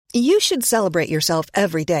You should celebrate yourself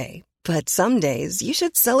every day, but some days you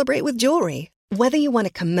should celebrate with jewelry. Whether you want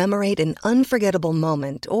to commemorate an unforgettable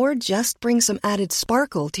moment or just bring some added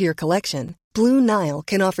sparkle to your collection, Blue Nile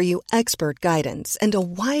can offer you expert guidance and a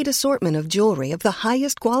wide assortment of jewelry of the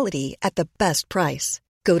highest quality at the best price.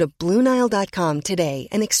 Go to BlueNile.com today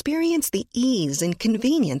and experience the ease and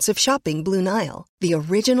convenience of shopping Blue Nile, the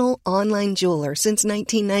original online jeweler since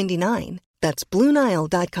 1999. That's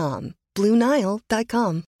BlueNile.com.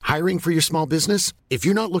 BlueNile.com. Hiring for your small business? If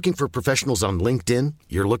you're not looking for professionals on LinkedIn,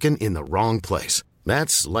 you're looking in the wrong place.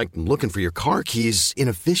 That's like looking for your car keys in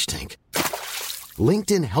a fish tank.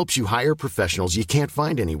 LinkedIn helps you hire professionals you can't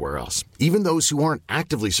find anywhere else, even those who aren't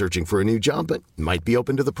actively searching for a new job but might be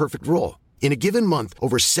open to the perfect role. In a given month,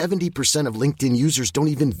 over 70% of LinkedIn users don't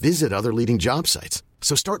even visit other leading job sites.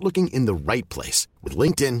 So start looking in the right place. With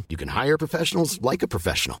LinkedIn, you can hire professionals like a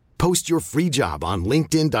professional. Post your free job on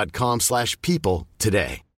linkedin.com/people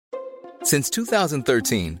today. Since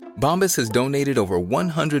 2013, Bombas has donated over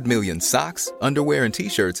 100 million socks, underwear, and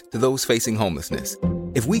T-shirts to those facing homelessness.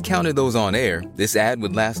 If we counted those on air, this ad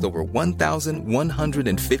would last over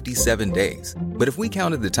 1,157 days. But if we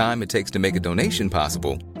counted the time it takes to make a donation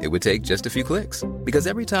possible, it would take just a few clicks. Because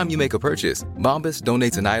every time you make a purchase, Bombas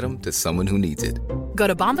donates an item to someone who needs it. Go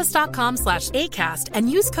to bombas.com/ACAST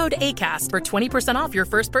and use code ACAST for 20% off your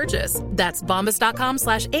first purchase. That's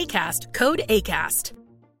bombas.com/ACAST, code ACAST.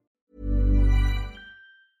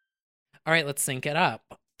 All right, let's sync it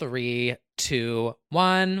up. 3, 2,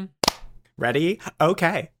 1. Ready?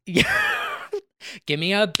 Okay. Give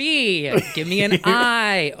me a B. Give me an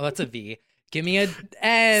I. Oh, that's a V. Give me a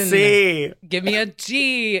N. C. Give me a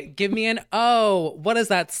G. Give me an O. What does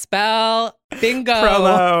that spell? Bingo.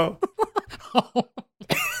 Promo.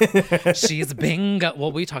 She's bingo.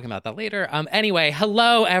 Well, we'll be talking about that later. Anyway,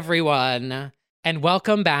 hello, everyone. And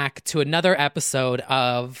welcome back to another episode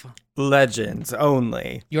of Legends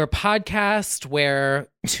Only, your podcast where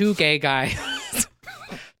two gay guys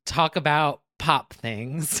talk about pop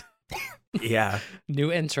things. Yeah.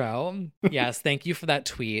 New intro. Yes, thank you for that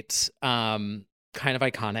tweet. Kind of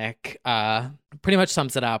iconic. Pretty much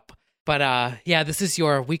sums it up. But yeah, this is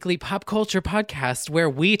your weekly pop culture podcast where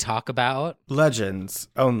we talk about Legends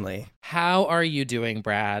Only. How are you doing,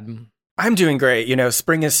 Brad? I'm doing great. You know,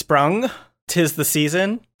 spring is sprung. 'Tis the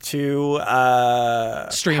season to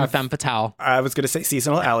Stream femme fatale. I was going to say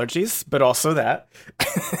seasonal allergies, but also that.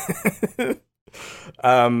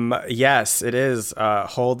 Yes, it is.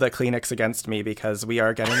 Hold the Kleenex against me because we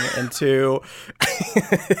are getting into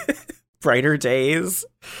brighter days.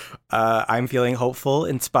 I'm feeling hopeful,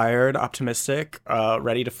 inspired, optimistic,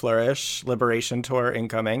 ready to flourish. Liberation tour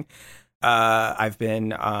incoming. I've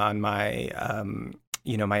been on my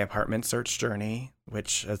my apartment search journey,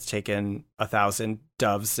 which has taken 1,000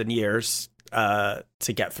 doves and years to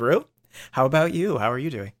get through. How about you? How are you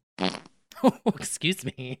doing? Oh, excuse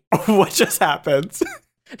me. What just happened?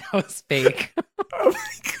 That was fake. Oh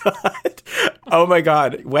my god. Oh my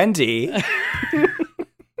god. Wendy.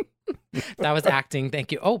 That was acting.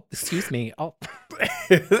 Thank you. Oh, excuse me. Oh.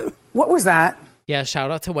 What was that? Yeah, shout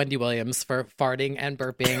out to Wendy Williams for farting and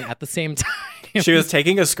burping at the same time. She was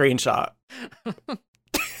taking a screenshot.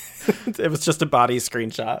 It was just a body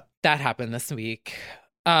screenshot. That happened this week.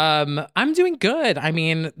 I'm doing good. I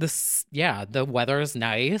mean, the weather is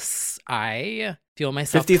nice. I feel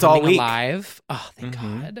myself 50s coming all week. alive. Oh, thank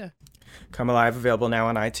God. Come Alive, available now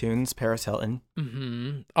on iTunes. Paris Hilton.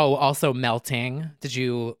 Mm-hmm. Oh, also Melting. Did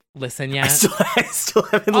you listen yet? I still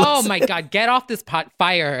haven't Oh listened. my God, get off this pot.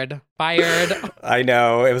 Fired. I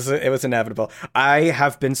know. It was inevitable. I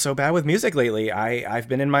have been so bad with music lately. I've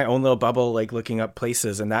been in my own little bubble, like looking up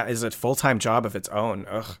places, and that is a full-time job of its own.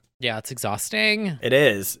 Ugh. Yeah, it's exhausting. It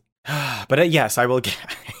is. But yes, I will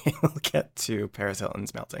get to Paris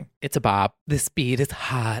Hilton's Melting. It's a bop. This beat is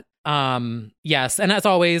hot. Yes, and as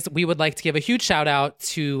always, we would like to give a huge shout out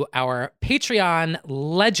to our Patreon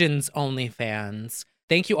Legends Only fans.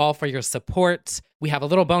 Thank you all for your support. We have a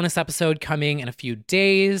little bonus episode coming in a few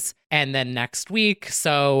days and then next week.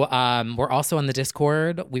 So we're also on the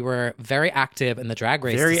Discord. We were very active in the Drag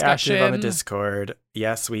Race discussion. Active on the Discord.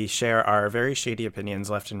 Yes, we share our very shady opinions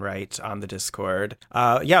left and right on the Discord.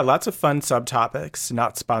 Yeah, lots of fun subtopics,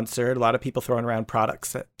 not sponsored. A lot of people throwing around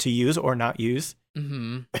products to use or not use.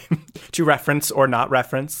 Mm-hmm. To reference or not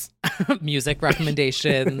reference. Music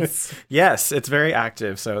recommendations. Yes, it's very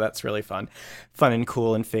active, so that's really fun and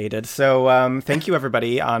cool and faded. So thank you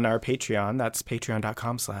everybody on our Patreon. That's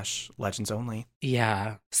patreon.com/legendsonly.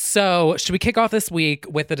 Yeah. So should we kick off this week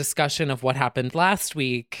with a discussion of what happened last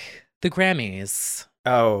week? The Grammys.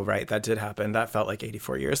 Oh, right. That did happen. That felt like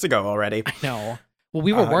 84 years ago already. I know. Well,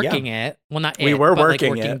 we were working it. Well, not it. We were but working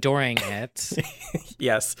working it. during it.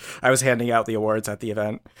 Yes, I was handing out the awards at the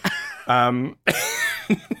event.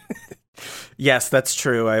 Yes, that's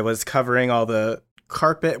true. I was covering all the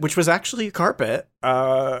carpet, which was actually carpet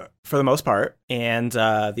for the most part, and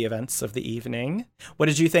the events of the evening. What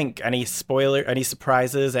did you think? Any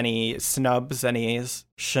surprises, any snubs, any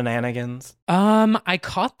shenanigans? I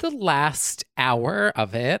caught the last hour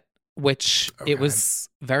of it, which Okay. it was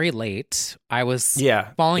very late. I was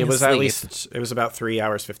Yeah, falling it was asleep. it was about 3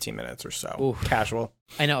 hours, 15 minutes or so. Oof. Casual.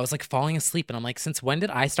 I know, I was like falling asleep, and I'm like, since when did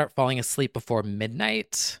I start falling asleep before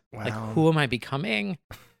midnight? Like, Wow. who am I becoming?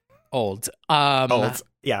 Old. Old.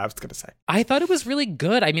 Yeah, I was gonna say. I thought it was really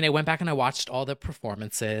good. I mean, I went back and I watched all the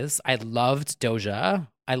performances. I loved Doja.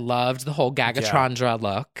 I loved the whole Gagatrandra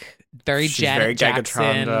look. Very She's Janet very Jackson.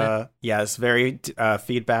 Gagatrandra. Yes, very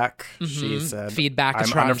feedback. Mhm. She said, Feedback.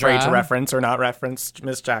 I'm unafraid to reference or not reference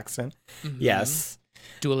Miss Jackson. Mhm. Yes.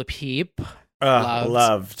 Dua Lipa.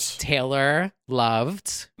 Loved. Taylor.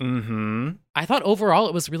 Loved. Mm-hmm. I thought overall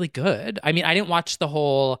it was really good. I mean, I didn't watch the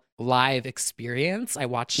whole live experience. I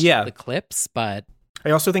watched Yeah. the clips, but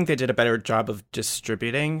I also think they did a better job of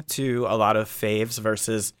distributing to a lot of faves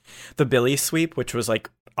versus the Billie sweep, which was like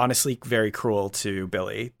honestly very cruel to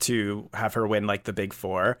Billie to have her win like the big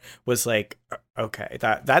four. Was like, okay,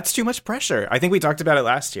 that's too much pressure. I think we talked about it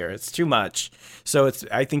last year. It's too much. So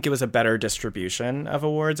I think it was a better distribution of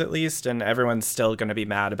awards at least, and everyone's still going to be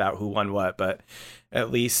mad about who won what, but at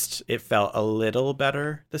least it felt a little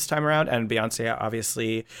better this time around. And Beyonce,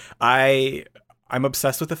 obviously, I'm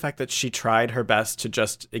obsessed with the fact that she tried her best to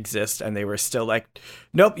just exist, and they were still like,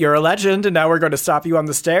 nope, you're a legend, and now we're going to stop you on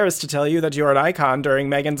the stairs to tell you that you're an icon during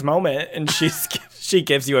Megan's moment. And she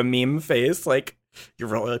gives you a meme face, like, you're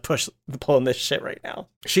really pulling this shit right now.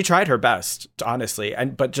 She tried her best, honestly,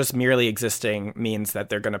 but just merely existing means that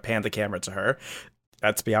they're going to pan the camera to her.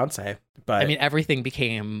 That's Beyonce. But I mean, everything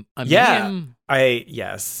became a yeah, meme.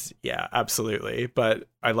 Yeah, absolutely. But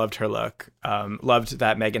I loved her look. Loved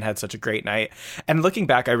that Megan had such a great night. And looking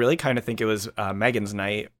back, I really kind of think it was Megan's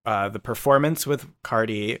night. The performance with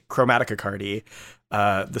Chromatica Cardi,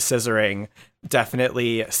 the scissoring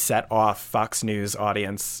definitely set off Fox News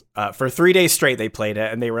audience. For 3 days straight, they played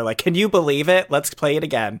it, and they were like, "Can you believe it? Let's play it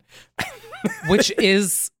again." Which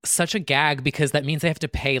is such a gag because that means they have to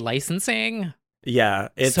pay licensing. Yeah,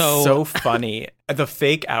 it's so funny. The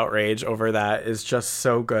fake outrage over that is just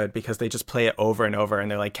so good because they just play it over and over and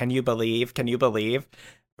they're like, can you believe? Can you believe?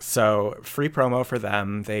 So free promo for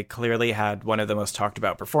them. They clearly had one of the most talked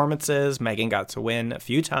about performances. Megan got to win a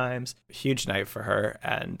few times. Huge night for her.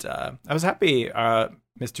 And I was happy.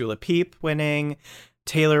 Miss Dua Lipa winning,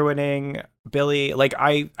 Taylor winning, Billie. Like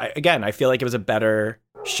I feel like it was a better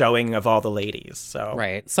showing of all the ladies. So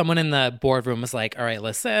Right. Someone in the boardroom was like, all right,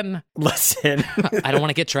 listen, I I don't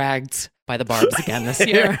want to get dragged by the barbs again this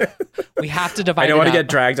year. We have to divide don't it want to up. get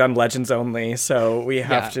dragged on Legends Only, so we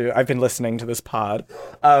have to. I've been listening to this pod.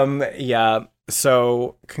 Yeah.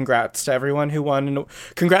 So congrats to everyone who won.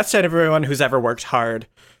 Congrats to everyone who's ever worked hard.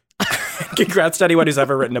 Congrats to anyone who's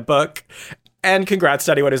ever written a book. And congrats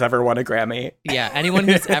to anyone who's ever won a Grammy. Yeah, anyone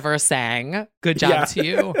who's ever sang, good job to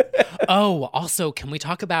you. Oh, also, can we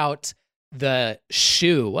talk about the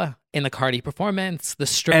shoe in the Cardi performance, the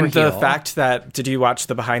stripper And the heel? fact that, did you watch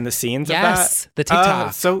the behind the scenes Yes, of that? the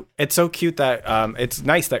TikTok. So it's so cute that it's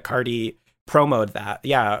nice that Cardi promoted that.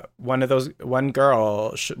 Yeah, one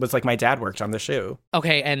girl was like, my dad worked on the shoe.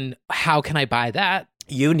 Okay, and how can I buy that?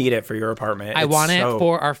 You need it for your apartment. I It's want it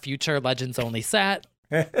for our future Legends Only set.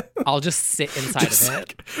 I'll just sit inside Just of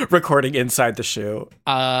it. like recording inside the shoe.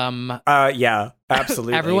 Yeah,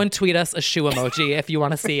 absolutely. Everyone tweet us a shoe emoji if you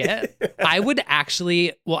want to see it. I would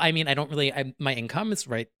actually, well, I mean, I don't really, my income is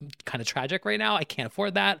kind of tragic right now. I can't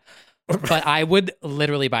afford that. But I would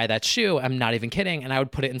literally buy that shoe. I'm not even kidding. And I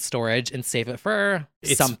would put it in storage and save it for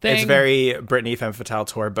something. It's very Britney Femme Fatale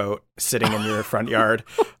tour boat sitting in your front yard.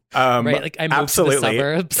 Right? Like I moved to the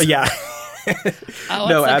suburbs. Yeah. Oh,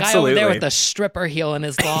 No, it's the guy over there absolutely. with the stripper heel in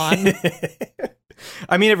his lawn.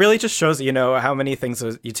 I mean, it really just shows, how many things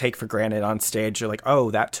you take for granted on stage. You're like, oh,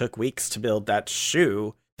 that took weeks to build that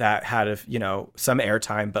shoe that had, some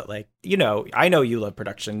airtime. But I know you love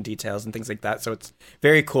production details and things like that. So it's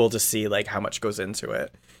very cool to see like how much goes into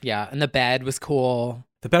it. Yeah. And the bed was cool.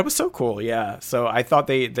 The bed was so cool. Yeah. So I thought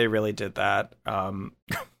they really did that.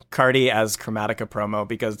 Cardi as Chromatica promo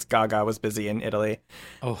because Gaga was busy in Italy.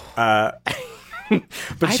 Oh,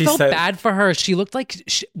 But I she felt said bad for her. She looked like,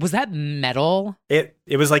 was that metal? it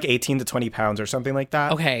was like 18 to 20 pounds or something like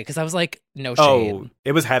that. Okay, because I was like, no shade. Oh,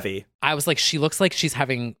 it was heavy. I was like, she looks like she's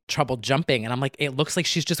having trouble jumping. And I'm like, it looks like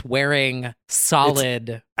she's just wearing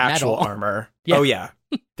solid Actual metal. armor. Yeah. Oh, yeah.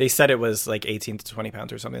 They said it was like 18 to 20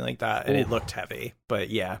 pounds or something like that. And it looked heavy. But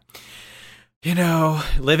yeah. You know,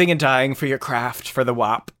 living and dying for your craft, for the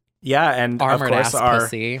WAP. Yeah, and Armored of course ass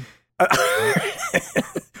pussy.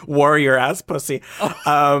 warrior ass pussy.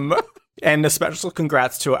 And a special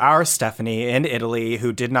congrats to our Stephanie in Italy,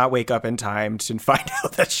 who did not wake up in time to find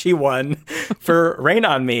out that she won for Rain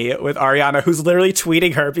on Me with Ariana, who's literally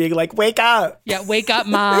tweeting her, being like, wake up. Yeah, wake up,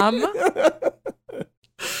 mom.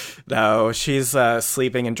 No, she's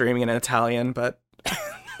sleeping and dreaming in Italian, but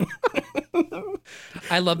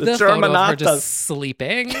I love the photo of her Germanatas. just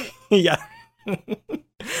sleeping. yeah.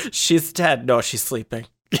 She's dead. No, she's sleeping.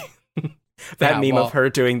 That Yeah, meme well- of her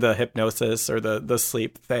doing the hypnosis or the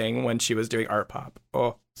sleep thing when she was doing art pop.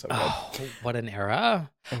 Oh, so good. Oh, what an era.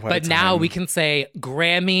 What a But now time. we can say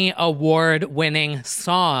Grammy Award winning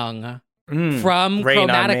song from Rain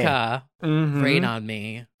on Me. Chromatica. Mhm. Rain on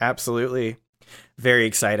Me. Absolutely. Very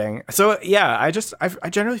exciting. So yeah, I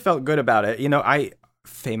generally felt good about it. You know, I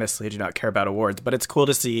famously do not care about awards, but it's cool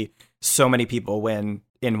to see so many people win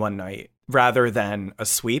in one night rather than a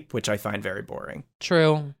sweep, which I find very boring.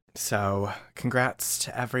 True. So congrats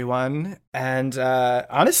to everyone. And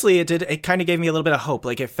honestly, it kind of gave me a little bit of hope.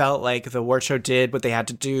 Like it felt like the award show did what they had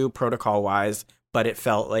to do protocol wise, but it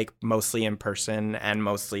felt like mostly in person and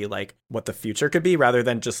mostly like what the future could be rather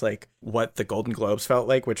than just like what the Golden Globes felt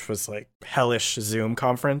like, which was like hellish Zoom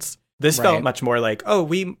conference. This Right. felt much more like, oh,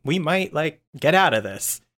 we might like get out of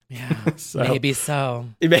this. Yeah. So- Maybe so.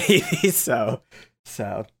 Maybe so.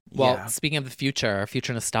 So, Well, yeah. speaking of the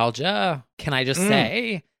future nostalgia, can I just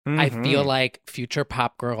say, I Mhm. feel like future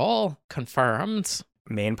pop girl confirmed.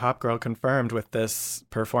 Main pop girl confirmed with this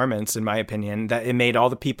performance, in my opinion, that it made all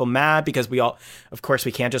the people mad because of course,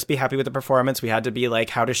 we can't just be happy with the performance. We had to be like,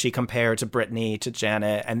 how does she compare to Britney, to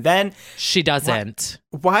Janet? And then She doesn't.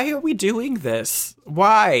 why are we doing this?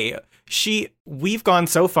 Why? We've gone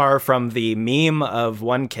so far from the meme of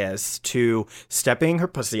One Kiss to stepping her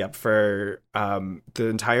pussy up for the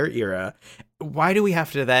entire era. Why do we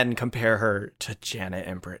have to then compare her to Janet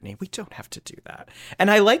and Britney? We don't have to do that.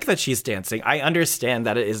 And I like that she's dancing. I understand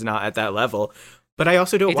that it is not at that level, but I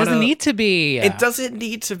also don't It want doesn't need to be. It doesn't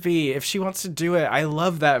need to be. If she wants to do it, I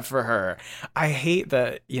love that for her. I hate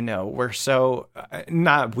that, we're so,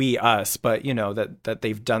 not we, us, but, that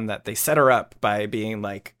they've done that. They set her up by being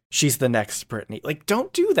like, she's the next Britney. Like,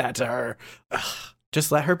 don't do that to her. Ugh. Just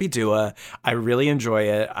let her be Dua. I really enjoy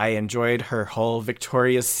it. I enjoyed her whole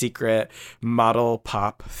Victoria's Secret model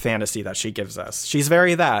pop fantasy that she gives us. She's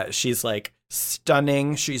very that. She's like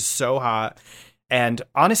stunning. She's so hot. And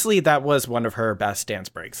honestly, that was one of her best dance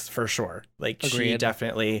breaks for sure. Like she Agreed.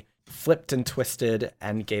 definitely flipped and twisted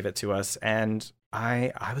and gave it to us. And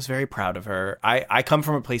I was very proud of her. I come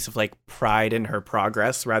from a place of like pride in her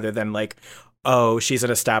progress rather than like, oh, she's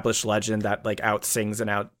an established legend that like out sings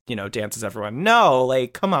and out, dances everyone. No,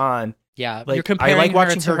 like, come on. Yeah, Like, you're comparing I like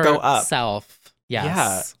watching her to her go up. herself. Yes.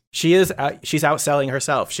 Yeah, she is. She's outselling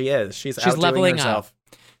herself. She is. She's outdoing leveling herself.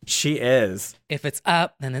 She is. If it's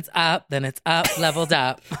up, then it's up, then it's up, leveled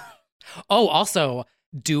up. Oh, also,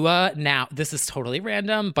 Dua now, this is totally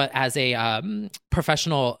random, but as a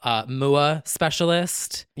professional MUA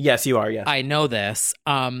specialist, Yes, you are. Yes. I know this.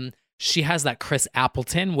 She has that Chris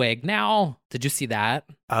Appleton wig now. Did you see that?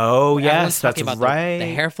 oh, Everyone's yes, that's talking about right. the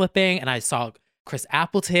hair flipping, and I saw Chris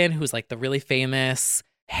Appleton, who's like the really famous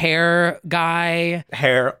hair guy.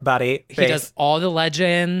 Hair, body, He face. does all the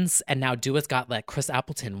legends, and now Dua's got like Chris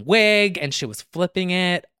Appleton wig, and she was flipping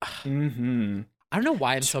it. Mm-hmm. I don't know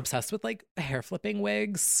why I'm so obsessed with like hair flipping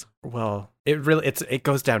wigs. Well, it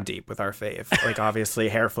goes down deep with our fave. Like, obviously,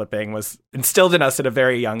 hair flipping was instilled in us at a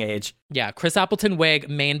very young age. Yeah, Chris Appleton wig,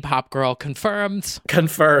 main pop girl confirmed.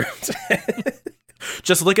 Confirmed.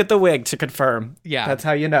 Just look at the wig to confirm. Yeah. That's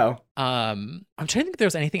how you know. I'm trying to think if there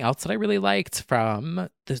was anything else that I really liked from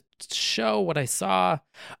the show, what I saw.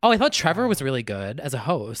 Oh, I thought Trevor was really good as a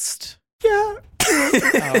host. Yeah.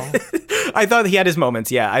 Oh. I thought he had his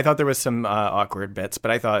moments. Yeah, I thought there was some awkward bits,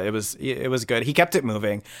 but I thought it was good. He kept it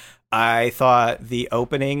moving. I thought the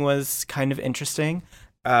opening was kind of interesting.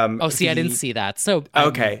 I didn't see that. So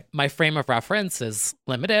Okay. my frame of reference is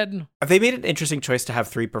limited. They made an interesting choice to have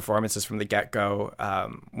 3 performances from the get-go,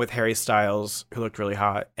 with Harry Styles, who looked really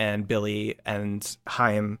hot, and Billy and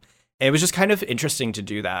Haim it was just kind of interesting to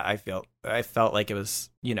do that. I felt like it was,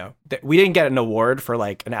 we didn't get an award for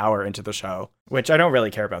like an hour into the show, which I don't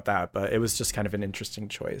really care about that, but it was just kind of an interesting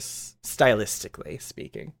choice, stylistically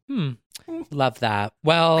speaking. Love that.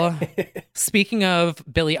 Well, speaking of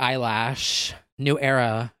Billie Eilish, new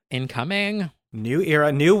era incoming. New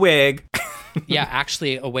era, new wig. Yeah,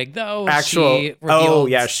 actually a wig though. She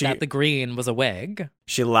revealed that the green was a wig.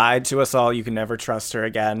 She lied to us all. You can never trust her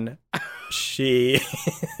again.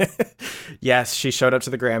 Yes, she showed up to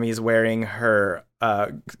the Grammys wearing her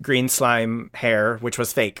green slime hair, which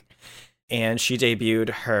was fake. And she debuted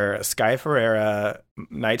her Sky Ferreira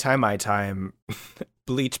Nighttime My Time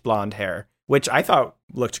bleach blonde hair, which I thought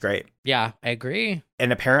looked great. Yeah, I agree.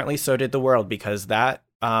 And apparently so did the world, because that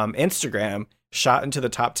Instagram shot into the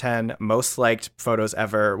top 10 most liked photos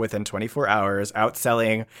ever within 24 hours,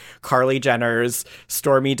 outselling Kylie Jenner's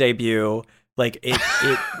Stormy debut. Like it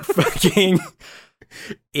fucking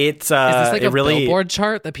it's Is this like a really Billboard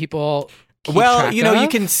chart that people keep well, track of?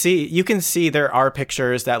 you can see there are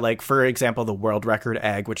pictures that, like, for example, the world record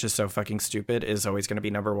egg, which is so fucking stupid, is always going to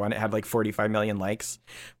be number one. It had like 45 million likes,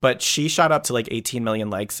 but she shot up to like 18 million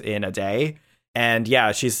likes in a day. And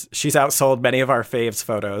yeah, she's outsold many of our faves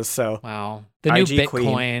photos. So wow, the new IG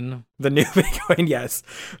Bitcoin, queen, the new Bitcoin, yes,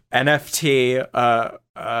 NFT,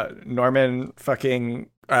 Norman fucking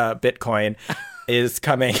Bitcoin is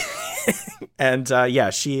coming, and yeah,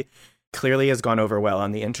 she clearly has gone over well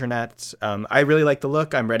on the internet. I really like the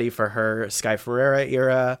look. I'm ready for her Sky Ferreira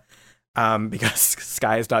era, because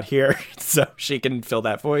Sky is not here, so she can fill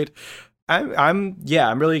that void. I'm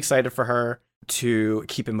really excited for her to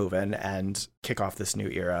keep it moving and kick off this new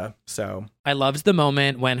era. So I loved the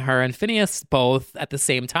moment when her and Phineas both at the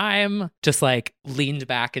same time just like leaned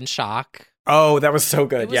back in shock. Oh, that was so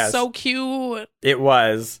good. It was so cute. It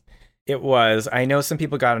was. I know some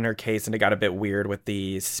people got on her case and it got a bit weird with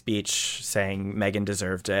the speech saying Megan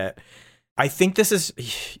deserved it. I think this is,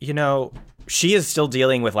 she is still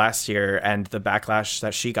dealing with last year and the backlash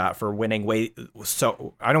that she got for winning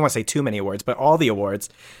so I don't want to say too many awards, but all the awards.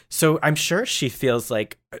 So I'm sure she feels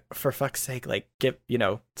like, for fuck's sake, like,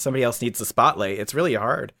 somebody else needs the spotlight. It's really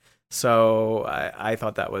hard. So I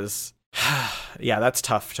thought that was, yeah, that's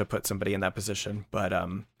tough to put somebody in that position, but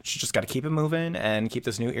she just got to keep it moving and keep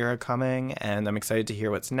this new era coming. And I'm excited to hear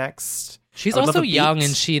what's next. She's also young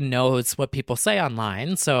and she knows what people say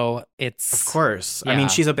online. So it's... Of course. Yeah. I mean,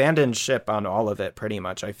 she's abandoned ship on all of it, pretty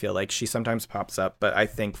much. I feel like she sometimes pops up, but I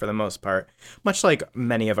think for the most part, much like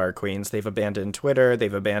many of our queens, they've abandoned Twitter,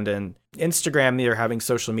 they've abandoned Instagram. They're having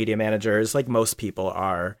social media managers like most people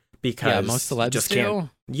are, because most celebs do.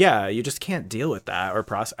 Yeah, you just can't deal with that or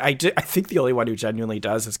process. I think the only one who genuinely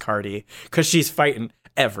does is Cardi, because she's fighting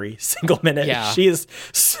every single minute. Yeah. She is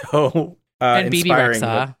so and inspiring. BB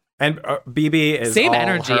Rexa. And BB is same all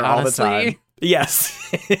energy, her all honestly. the time. Yes,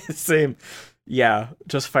 same. Yeah,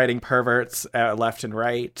 just fighting perverts left and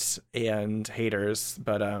right and haters.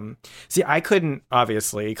 But see, I couldn't,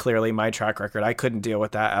 obviously, clearly my track record, I couldn't deal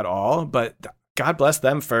with that at all. But God bless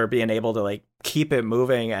them for being able to like keep it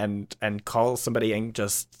moving and call somebody and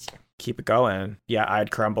just keep it going. Yeah,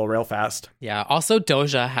 I'd crumble real fast. Yeah. Also,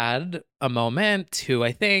 Doja had a moment too,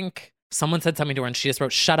 I think. Someone said something to her and she just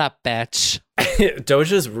wrote, "Shut up, bitch."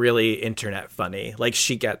 Doja's really internet funny. Like,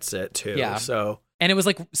 she gets it too. Yeah. So, and it was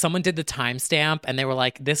like someone did the timestamp and they were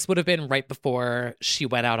like, this would have been right before she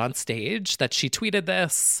went out on stage that she tweeted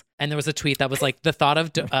this. And there was a tweet that was like the thought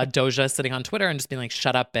of Doja sitting on Twitter and just being like,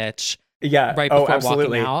 "Shut up, bitch." Yeah. Right before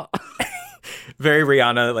absolutely. walking out. Very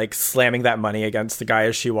Rihanna, like slamming that money against the guy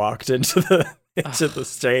as she walked into the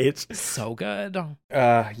stage. So good.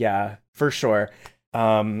 Yeah, for sure.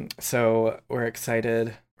 So we're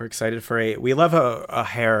excited. We're excited for we love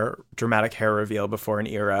a dramatic hair reveal before an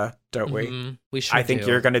era, don't we? Mm-hmm. We sure I think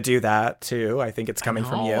you're going to do that too. I think it's coming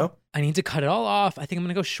from you. I need to cut it all off. I think I'm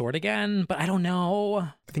going to go short again, but I don't know.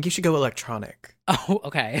 I think you should go electronic. Oh,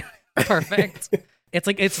 okay. Perfect. It's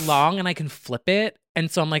like, it's long and I can flip it. And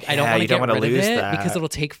so I'm like, I don't Yeah, want to you don't get wanna rid of lose it that. because it'll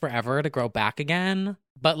take forever to grow back again.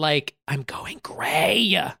 But like, I'm going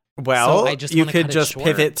gray. Well, So I just you wanna could cut it just short.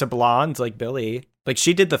 pivot to blonde like Billie. Like,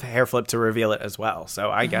 she did the hair flip to reveal it as well.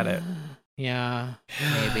 So I get it. Yeah,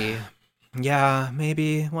 maybe. Yeah,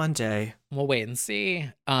 maybe one day. We'll wait and see.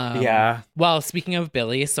 Yeah. Well, speaking of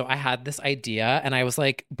Billie, so I had this idea and I was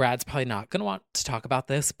like, Brad's probably not going to want to talk about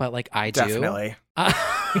this, but like I do. Definitely.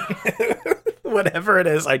 Whatever it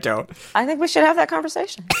is, I don't. I think we should have that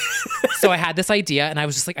conversation. So I had this idea and I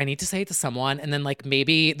was just like, I need to say it to someone. And then like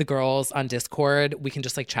maybe the girls on Discord, we can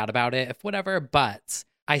just like chat about it, if whatever. But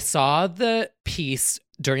I saw the piece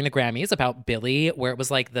during the Grammys about Billie where it was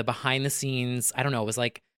like the behind the scenes, I don't know, it was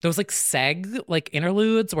like those like seg like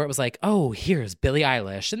interludes where it was like, oh, here's Billie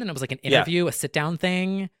Eilish. And then it was like an interview, a sit down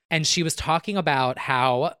thing. And she was talking about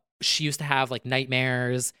how she used to have like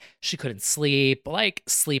nightmares. She couldn't sleep, like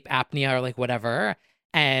sleep apnea or like whatever.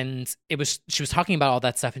 And she was talking about all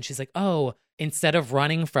that stuff. And she's like, oh, instead of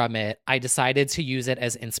running from it, I decided to use it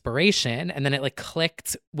as inspiration. And then it like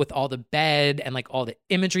clicked with all the bed and like all the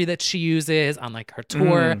imagery that she uses on like her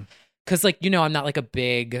tour. Cause like, I'm not like a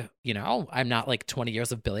big, I'm not like 20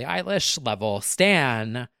 years of Billie Eilish level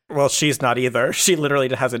stan. Well, she's not either. She literally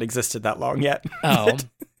hasn't existed that long yet. Oh,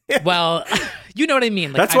 well, you know what I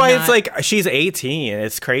mean? Like, that's why it's like she's 18.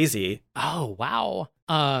 It's crazy. Oh, wow.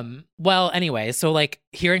 Well, anyway, so like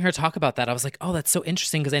hearing her talk about that, I was like, oh, that's so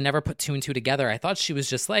interesting because I never put two and two together. I thought she was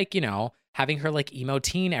just like, having her like emo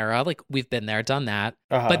teen era. Like we've been there, done that.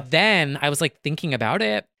 But then I was like thinking about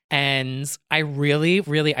it. And I really,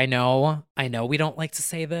 really, I know we don't like to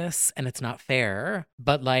say this and it's not fair,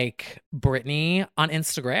 but like Britney on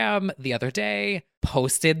Instagram the other day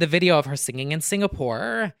posted the video of her singing in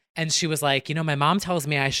Singapore. And she was like, my mom tells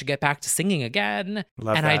me I should get back to singing again.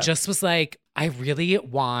 Love and that. I just was like, I really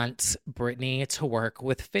want Britney to work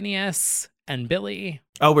with Finneas and Billie.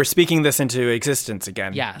 Oh, we're speaking this into existence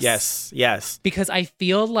again. Yes. Yes. Because I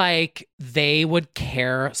feel like they would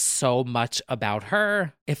care so much about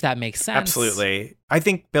her, if that makes sense. Absolutely. I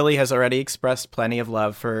think Billie has already expressed plenty of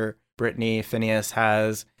love for Britney. Finneas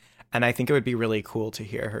has. And I think it would be really cool to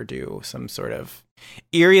hear her do some sort of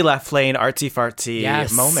eerie left lane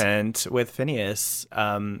artsy-fartsy moment with Finneas.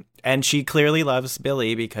 And she clearly loves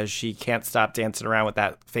Billie because she can't stop dancing around with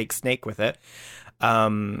that fake snake with it.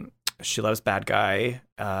 She loves Bad Guy.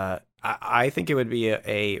 I think it would be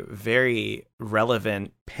a very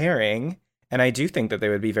relevant pairing. And I do think that they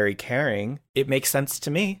would be very caring. It makes sense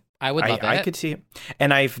to me. I would love it. I could see it.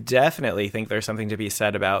 And I definitely think there's something to be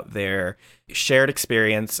said about their shared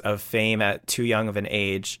experience of fame at too young of an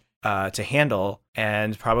age to handle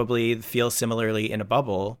and probably feel similarly in a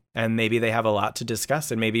bubble. And maybe they have a lot to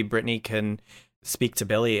discuss. And maybe Britney can speak to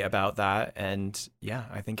Billie about that. And yeah,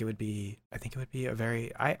 I think it would be a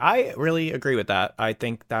very, I really agree with that. I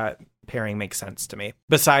think that pairing makes sense to me.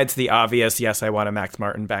 Besides the obvious, yes, I want a Max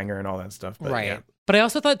Martin banger and all that stuff. But right. Yeah. But I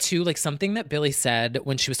also thought too, like something that Billie said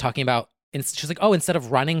when she was talking about, she was like, oh, instead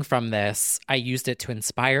of running from this, I used it to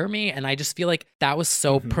inspire me. And I just feel like that was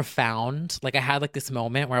so profound. Like I had like this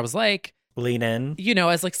moment where I was like, lean in.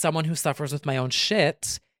 As like someone who suffers with my own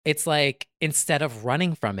shit, it's like, instead of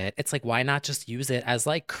running from it, it's like, why not just use it as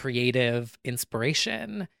like creative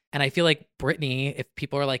inspiration? And I feel like Britney, if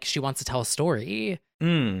people are like, she wants to tell a story,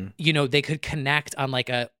 they could connect on like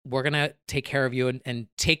we're going to take care of you and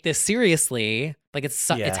take this seriously. Like it's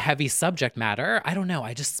heavy subject matter. I don't know.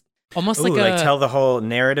 I just almost like tell the whole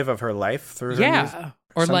narrative of her life through her music.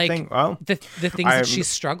 Or something. Like the things that she's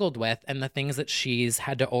struggled with and the things that she's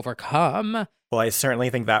had to overcome. Well, I certainly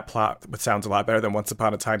think that plot sounds a lot better than Once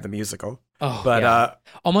Upon a Time, the musical. Oh, but yeah.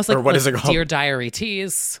 Almost like what is it called? Dear Diary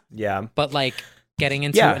tease. Yeah. But like getting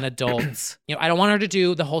into an adult. I don't want her to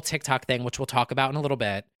do the whole TikTok thing, which we'll talk about in a little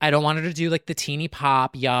bit. I don't want her to do like the teeny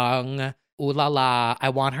pop, young, ooh la la. I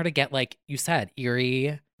want her to get, like you said,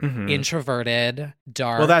 eerie, introverted,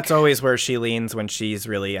 dark. Well, that's always where she leans when she's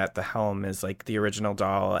really at the helm, is like the original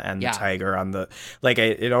doll and the tiger on the, like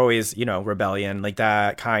it always, rebellion, like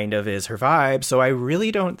that kind of is her vibe. So I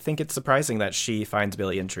really don't think it's surprising that she finds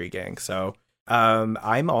Billie intriguing. So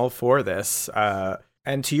I'm all for this.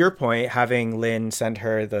 And to your point, having Lynn send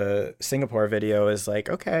her the Singapore video is like,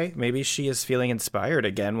 okay, maybe she is feeling inspired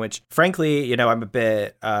again, which frankly, I'm a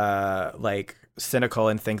bit like cynical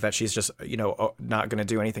and think that she's just, not going to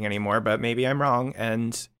do anything anymore, but maybe I'm wrong.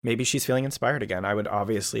 And maybe she's feeling inspired again. I would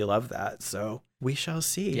obviously love that. So we shall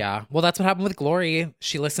see. Yeah. Well, that's what happened with Glory.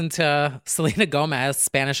 She listened to Selena Gomez,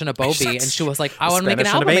 Spanish in a Bobby, and she was like, I want to make an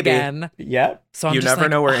album again. Yep. So I'm you just never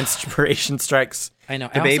know where inspiration strikes. I know.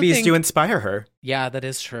 The babies do inspire her. Yeah, that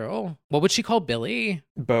is true. What would she call Billie?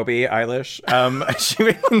 Bobby Eilish.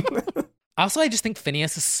 Also, I just think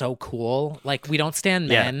Finneas is so cool. Like, we don't stand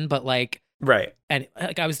men, but like, right. And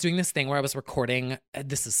like, I was doing this thing where I was recording.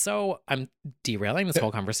 I'm derailing this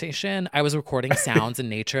whole conversation. I was recording sounds in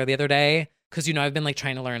nature the other day because, I've been like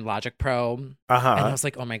trying to learn Logic Pro. And I was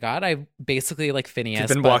like, oh my God, I basically like Finneas. You've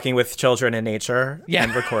been walking with children in nature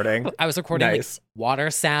and recording. I was recording like water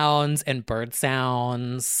sounds and bird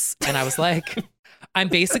sounds. And I was like, I'm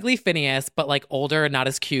basically Finneas, but like older and not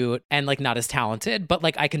as cute and like not as talented, but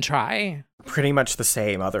like I can try. Pretty much the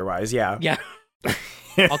same otherwise. Yeah. Yeah.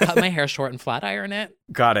 I'll cut my hair short and flat iron it.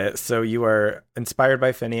 Got it. So you are inspired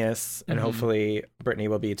by Phineas, and hopefully Britney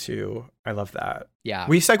will be too. I love that. Yeah.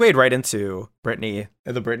 We segued right into Britney,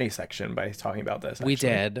 the Britney section, by talking about this. We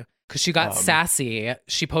did. Because she got sassy.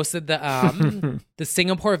 She posted the the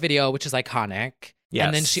Singapore video, which is iconic. Yes.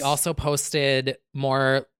 And then she also posted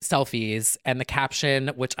more selfies, and the caption,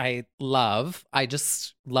 which I love. I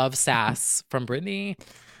just love sass from Britney.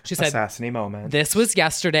 She said, "Assassiny moment. This was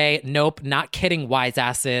yesterday. Nope, not kidding, wise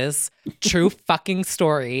asses. True fucking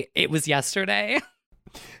story. It was yesterday."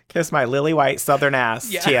 Kiss my lily white southern ass,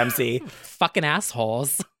 TMZ. Fucking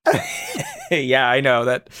assholes. Yeah, I know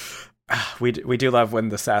that. We do love when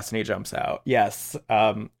the sassany jumps out. Yes.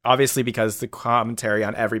 Obviously, because the commentary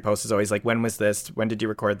on every post is always like, when was this? When did you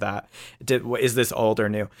record that? Is this old or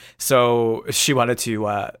new? So she wanted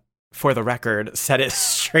to, for the record, set it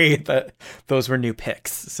straight that those were new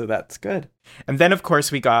pics. So that's good. And then, of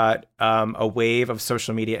course, we got a wave of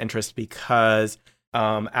social media interest because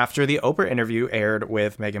after the Oprah interview aired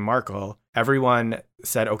with Meghan Markle, everyone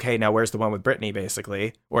said, okay, now where's the one with Britney,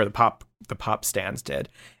 basically, or the pop stands did.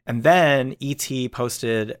 And then E.T.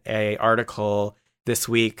 posted a article this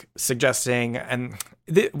week suggesting, and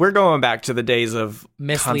we're going back to the days of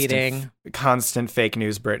misleading, constant fake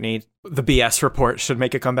news, Britney. The BS report should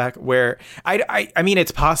make a comeback, where I mean,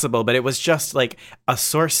 it's possible, but it was just like a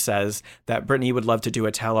source says that Britney would love to do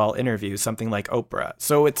a tell-all interview, something like Oprah.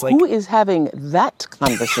 So it's like, who is having that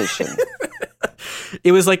conversation?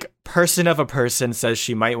 It was like person of a person says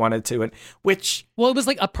she might want to, and which... Well, it was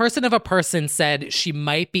like a person of a person said she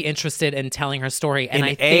might be interested in telling her story. And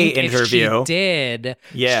I think if she did,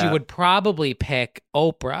 she would probably pick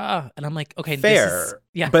Oprah. And I'm like, okay, fair.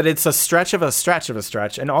 But it's a stretch of a stretch of a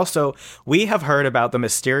stretch. And also, we have heard about the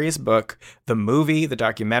mysterious book, the movie, the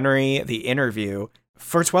documentary, the interview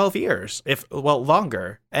for 12 years,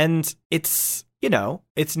 longer. And it's,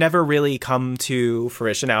 it's never really come to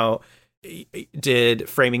fruition. Now, did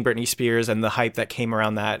Framing Britney Spears and the hype that came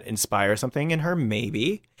around that inspire something in her?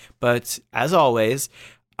 Maybe. But as always,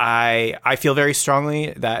 I feel very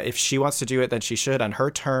strongly that if she wants to do it, then she should on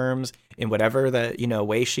her terms, in whatever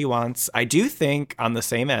way she wants. I do think on the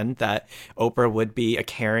same end that Oprah would be a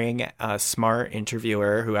caring, smart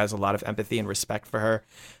interviewer who has a lot of empathy and respect for her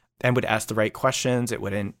and would ask the right questions. It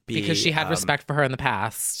wouldn't be... Because she had respect for her in the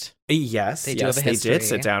past. Yes, they did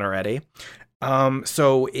sit down already.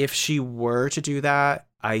 So if she were to do that,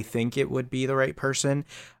 I think it would be the right person.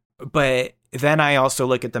 But then I also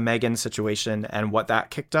look at the Meghan situation and what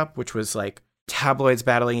that kicked up, which was like tabloids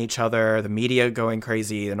battling each other, the media going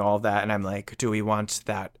crazy and all of that. And I'm like, do we want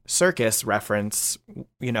that circus reference,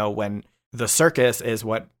 when the circus is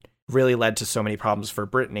what really led to so many problems for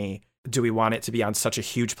Britney? Do we want it to be on such a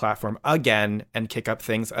huge platform again and kick up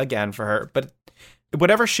things again for her? But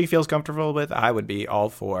whatever she feels comfortable with, I would be all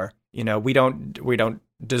for. We don't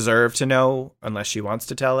deserve to know unless she wants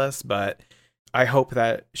to tell us, but I hope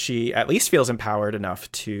that she at least feels empowered enough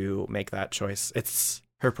to make that choice. It's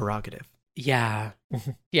her prerogative. Yeah.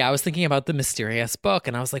 Yeah, I was thinking about the mysterious book,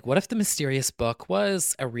 and I was like, what if the mysterious book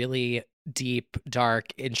was a really deep,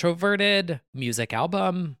 dark, introverted music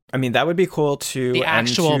album? I mean, that would be cool too. The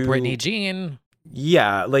actual Britney Jean.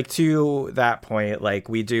 Yeah, like to that point, like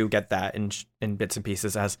we do get that in bits and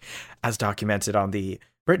pieces as documented on the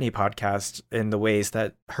Britney podcast in the ways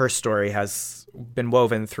that her story has been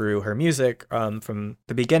woven through her music from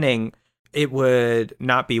the beginning. It would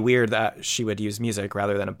not be weird that she would use music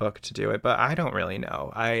rather than a book to do it, but I don't really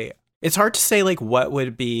know. It's hard to say like what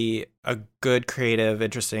would be a good, creative,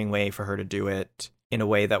 interesting way for her to do it in a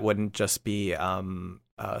way that wouldn't just be a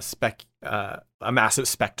massive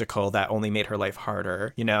spectacle that only made her life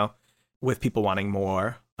harder, with people wanting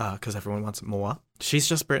more, because everyone wants more. She's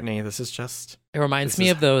just Britney. It reminds me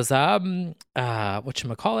of those,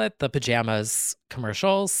 whatchamacallit, the pajamas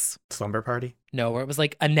commercials. Slumber Party? No, where it was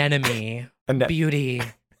like anemone, beauty,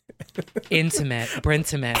 intimate,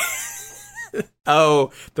 Brintimate.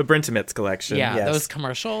 Oh, the Brintimates collection. Yeah, yes. Those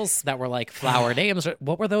commercials that were like flower names.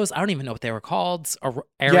 What were those? I don't even know what they were called. Areola.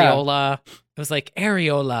 Yeah. It was like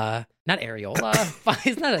areola, not areola.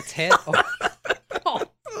 Isn't that a tit?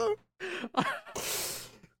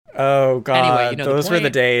 Oh, God. Anyway, those were the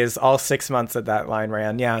days. All 6 months that line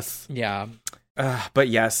ran. Yes. Yeah. But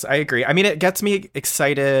yes, I agree. I mean, it gets me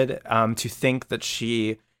excited to think that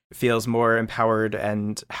she feels more empowered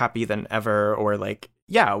and happy than ever, or like,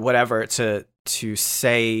 yeah, whatever, to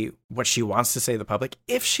say what she wants to say to the public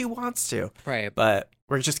if she wants to. Right. But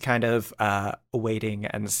we're just kind of waiting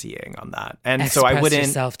and seeing on that. And Express so I wouldn't...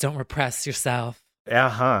 yourself. Don't repress yourself.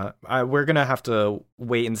 We're going to have to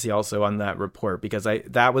wait and see also on that report, because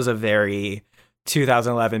that was a very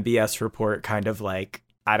 2011 BS report kind of like,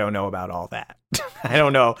 I don't know about all that. I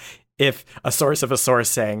don't know if a source of a source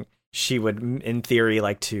saying she would, in theory,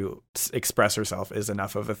 like to express herself is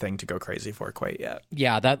enough of a thing to go crazy for quite yet.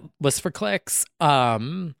 Yeah, that was for clicks.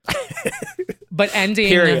 But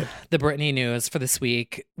ending the Britney news for this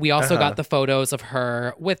week, we also got the photos of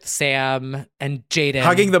her with Sam and Jaden.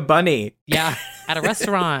 Hugging the bunny. Yeah, at a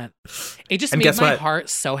restaurant. It just made my heart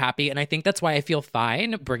so happy. And I think that's why I feel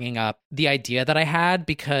fine bringing up the idea that I had,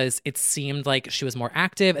 because it seemed like she was more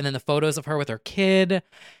active. And then the photos of her with her kid.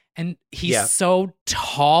 And he's so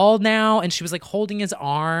tall now. And she was like holding his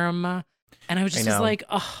arm. And I was just like,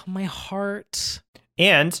 oh, my heart.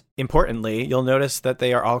 And importantly, you'll notice that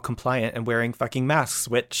they are all compliant and wearing fucking masks,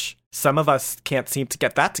 which some of us can't seem to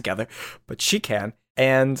get that together, but she can.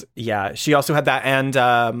 And yeah, she also had that.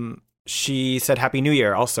 And she said Happy New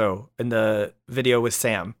Year also in the video with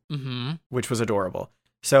Sam, which was adorable.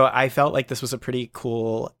 So I felt like this was a pretty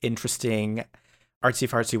cool, interesting,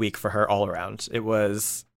 artsy-fartsy week for her all around. It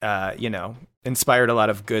was, inspired a lot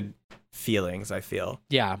of good feelings, I feel.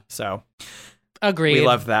 Yeah. So agreed. We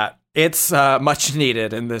love that. It's much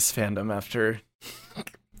needed in this fandom after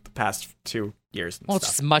the past 2 years. And it's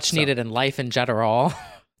just much needed in life in general.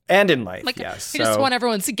 And in life, like, yes. I just want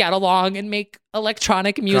everyone to get along and make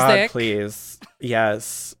electronic music. God, please.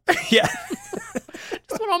 Yes. Yeah.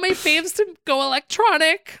 Just want all my faves to go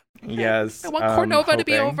electronic. Yes. I want Cornova to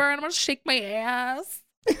be over and I'm going to shake my ass.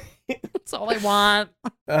 That's all I want.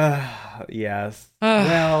 Yes.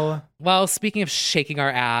 Well, speaking of shaking our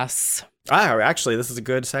ass. Actually, this is a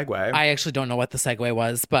good segue. I actually don't know what the segue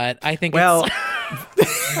was, but I think her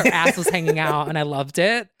ass was hanging out and I loved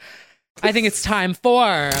it. I think it's time for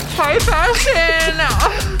high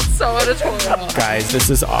fashion. So editorial. Guys,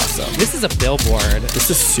 this is awesome. This is a billboard.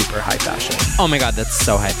 This is super high fashion. Oh my God, that's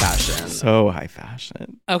so high fashion. So high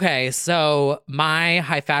fashion. Okay, so my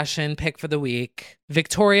high fashion pick for the week,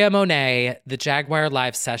 Victoria Monet, the Jaguar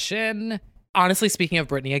live session. Honestly, speaking of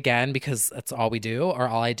Britney again, because that's all we do, or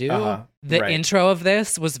all I do, the intro of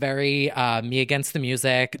this was very Me Against the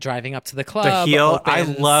Music, driving up to the club. The heel, I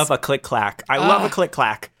love a click-clack. I love a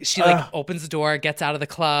click-clack. She opens the door, gets out of the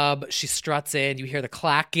club, she struts in, you hear the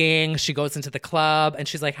clacking, she goes into the club, and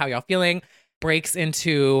she's like, how y'all feeling? Breaks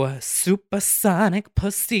into Supersonic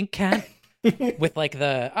Pussycat. With like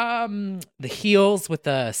the heels with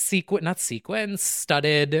the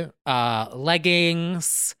studded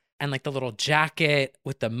leggings. And like the little jacket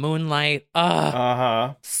with the moonlight.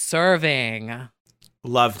 Serving.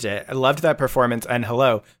 Loved it. I loved that performance. And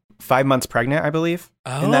 5 months pregnant, I believe,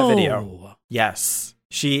 in that video. Yes.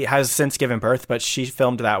 She has since given birth, but she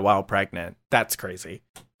filmed that while pregnant. That's crazy.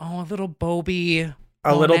 Oh, a little Bobie.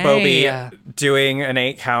 Little Bobie doing an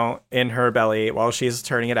 8 count in her belly while she's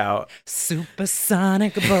turning it out.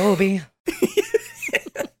 Supersonic Bobie.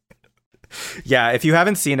 Yeah, if you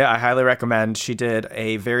haven't seen it, I highly recommend. She did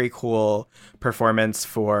a very cool performance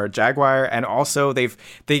for Jaguar, and also they've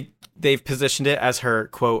positioned it as her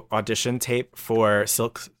quote audition tape for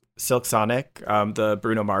Silk Sonic, the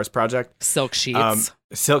Bruno Mars project. Silk Sheets.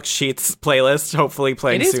 Silk Sheets playlist, hopefully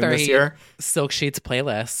playing soon this year. Silk Sheets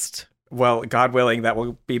playlist. Well, God willing, that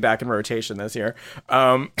will be back in rotation this year.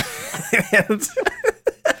 And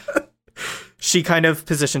she kind of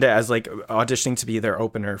positioned it as like auditioning to be their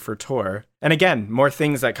opener for tour. And again, more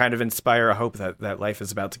things that kind of inspire a hope that life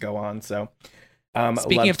is about to go on. So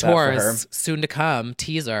speaking of tours, soon to come,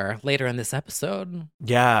 teaser later in this episode.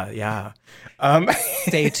 Yeah.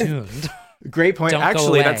 Stay tuned. Great point. Don't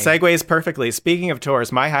Actually, that segues perfectly. Speaking of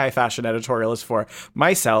tours, my high fashion editorial is for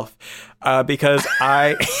myself because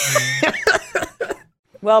I...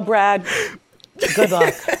 Well, Brad, good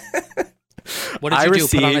luck. What did you do?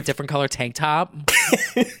 Put on a different color tank top?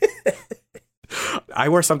 I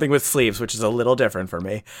wore something with sleeves, which is a little different for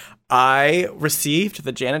me. I received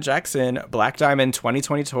the Janet Jackson Black Diamond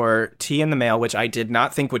 2020 tour tee in the mail, which I did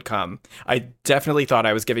not think would come. I definitely thought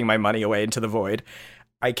I was giving my money away into the void.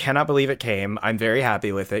 I cannot believe it came. I'm very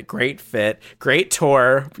happy with it. Great fit. Great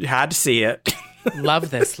tour. You had to see it. Love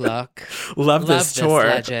this look. Love this tour.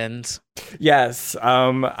 Legend. Yes.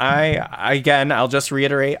 I'll just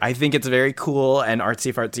reiterate. I think it's very cool and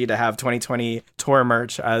artsy fartsy to have 2020 tour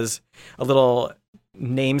merch as a little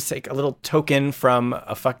namesake, a little token from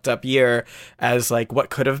a fucked up year as like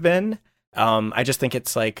what could have been. I just think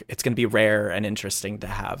it's going to be rare and interesting to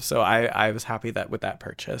have. So I was happy with that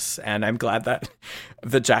purchase, and I'm glad that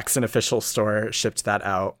the Jackson official store shipped that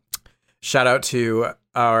out. Shout out to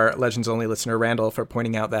our Legends Only listener, Randall, for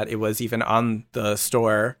pointing out that it was even on the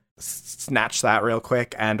store. Snatch that real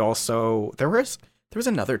quick. And also there was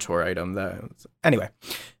another tour item anyway,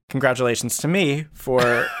 congratulations to me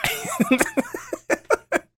for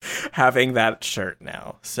having that shirt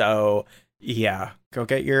now. So yeah, go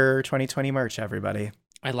get your 2020 merch, everybody.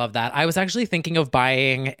 I love that. I was actually thinking of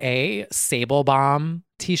buying a Sable Bomb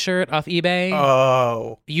t-shirt off eBay.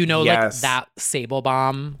 Oh, like that Sable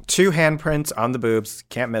Bomb. 2 handprints on the boobs.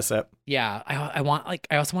 Can't miss it. Yeah.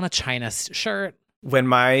 I also want a China shirt.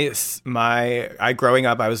 When I growing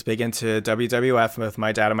up, I was big into WWF with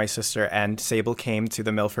my dad and my sister, and Sable came to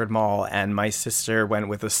the Milford Mall, and my sister went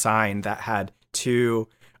with a sign that had 2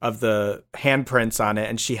 of the handprints on it,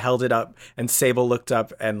 and she held it up, and Sable looked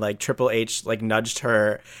up, and like Triple H like nudged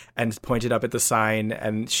her and pointed up at the sign,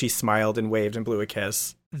 and she smiled and waved and blew a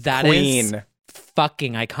kiss. That Queen. Is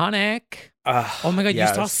fucking iconic. Oh my God, yes.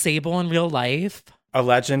 You saw Sable in real life? A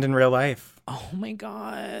legend in real life. Oh my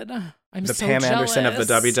God. I'm the so Pam jealous. Anderson of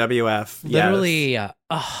the WWF. Literally. Yes.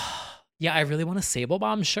 Yeah, I really want a Sable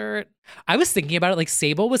Bomb shirt. I was thinking about it. Like,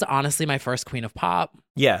 Sable was honestly my first queen of pop.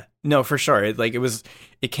 Yeah, no, for sure.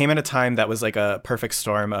 It came at a time that was like a perfect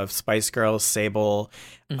storm of Spice Girls, Sable,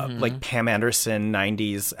 like Pam Anderson,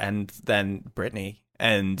 90s, and then Britney.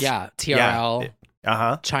 And yeah, TRL,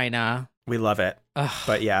 China. We love it. Ugh.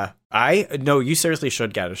 But yeah, you seriously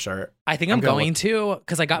should get a shirt. I think I'm going to,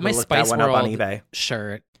 because I got my Spice World on eBay.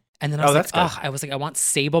 shirt. And then I was I was like, I want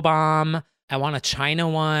Sable Bomb. I want a China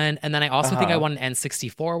one. And then I also think I want an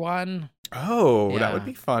N64 one. Oh, that would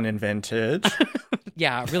be fun and vintage.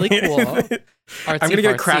 Yeah, really cool. I'm going to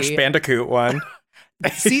get a Crash Bandicoot one.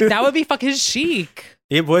 See, that would be fucking chic.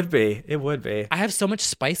 It would be. It would be. I have so much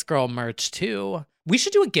Spice Girl merch too. We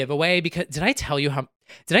should do a giveaway, because did I tell you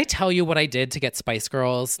what I did to get Spice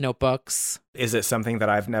Girls notebooks? Is it something that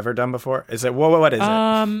I've never done before? Is it what is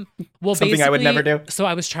it? Well, something I would never do. So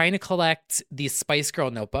I was trying to collect these Spice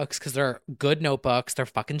Girl notebooks because they're good notebooks. They're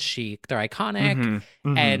fucking chic. They're iconic.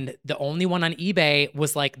 And the only one on eBay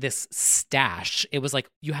was like this stash. It was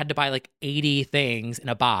like you had to buy like 80 things in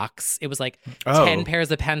a box. It was like 10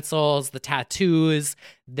 pairs of pencils, the tattoos,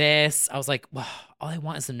 this. I was like, wow, all I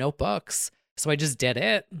want is the notebooks. So I just did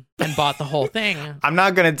it and bought the whole thing. I'm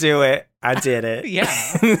not going to do it. I did it. Yeah.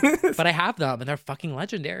 But I have them and they're fucking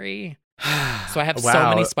legendary. So I have so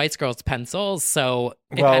many Spice Girls pencils. So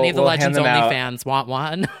if any of the Legends Only fans want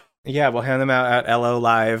one. Yeah, we'll hand them out at LO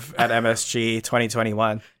Live at MSG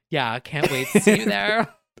 2021. Yeah, can't wait to see you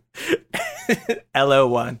there.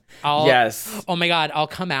 LO1. Yes. Oh my God, I'll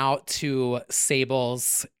come out to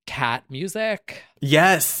Sable's cat music.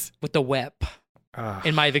 Yes. With the whip.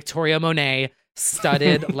 In my Victoria Monet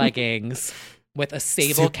studded leggings with a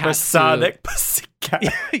Sable cat Supersonic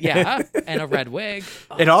Pussycat. Yeah, and a red wig.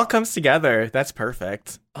 It all comes together. That's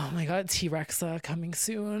perfect. Oh my God, T-Rexa coming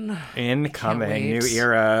soon. Incoming. New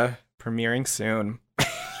era. Premiering soon.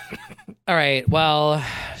 All right, well,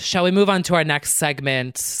 shall we move on to our next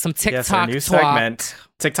segment? Some TikTok talk. New segment.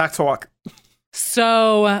 TikTok talk.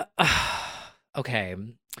 So, okay.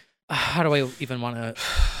 How do I even want to...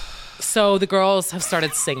 So the girls have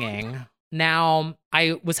started singing. Now,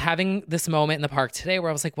 I was having this moment in the park today where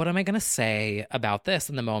I was like, what am I going to say about this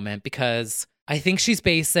in the moment? Because I think she's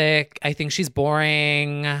basic. I think she's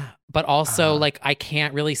boring. But also, like, I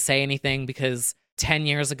can't really say anything because 10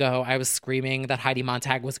 years ago, I was screaming that Heidi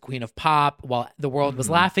Montag was queen of pop while the world was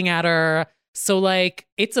laughing at her. So, like,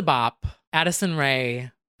 it's a bop. Addison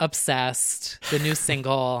Rae, Obsessed, the new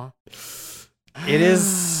single. It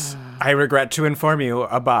is... I regret to inform you,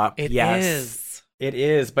 a bop. It is. It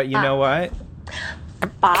is, but you know what?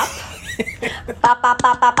 Bop. Bop, bop,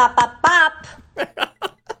 bop, bop, bop, bop, bop.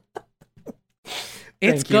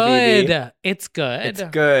 It's good. It's good. It's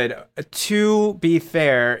good. To be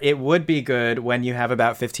fair, it would be good when you have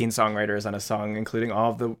about 15 songwriters on a song, including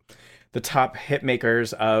all of the top hit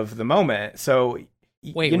makers of the moment. So,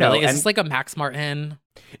 wait, really? Is this like a Max Martin?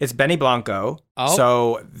 It's Benny Blanco. Oh.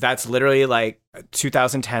 So that's literally like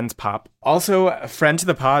 2010s pop. Also, a friend to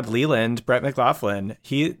the pod, Leland, Brett McLaughlin,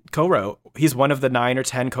 he co-wrote. He's one of the 9 or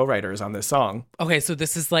 10 co-writers on this song. Okay, so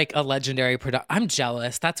this is like a legendary production. I'm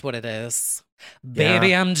jealous. That's what it is.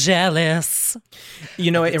 Baby, I'm jealous.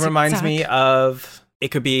 You know, it reminds me of, it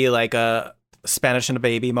could be like a Spanish and a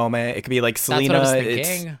Baby moment. It could be like Selena. That's what I was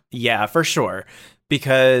thinking. Yeah, for sure.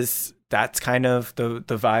 Because that's kind of the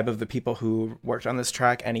vibe of the people who worked on this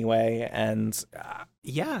track anyway. And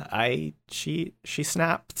she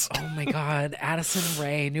snapped. Oh my God. Addison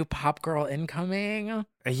Rae, new pop girl incoming.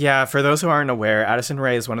 Yeah, for those who aren't aware, Addison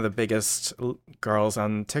Rae is one of the biggest girls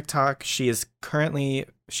on TikTok. She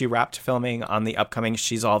wrapped filming on the upcoming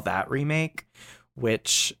She's All That remake,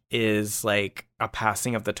 which is like a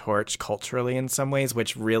passing of the torch culturally in some ways,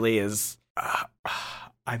 which really is...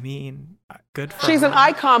 I mean, good for She's her. an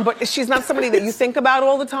icon, but she's not somebody that you think about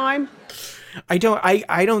all the time. I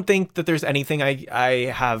don't think that there's anything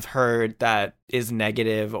I have heard that is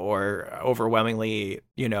negative or overwhelmingly,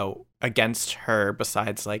 against her,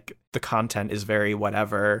 besides like the content is very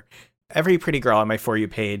whatever. Every pretty girl on my For You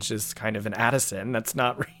page is kind of an Addison. That's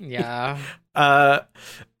not really... Yeah. But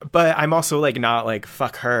I'm also like not like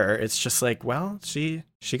fuck her. It's just like, well, she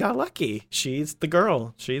got lucky. She's the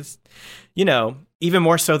girl. She's, even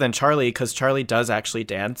more so than Charlie, because Charlie does actually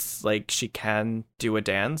dance. Like she can do a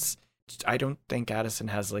dance. I don't think Addison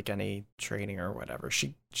has like any training or whatever.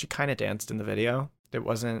 She kind of danced in the video. It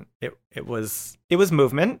wasn't. It was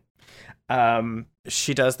movement.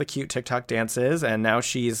 She does the cute TikTok dances, and now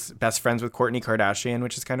she's best friends with Kourtney Kardashian,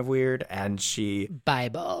 which is kind of weird. And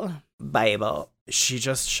Bible. She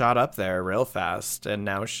just shot up there real fast, and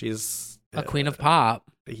now she's a queen of pop.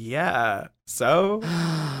 Yeah. So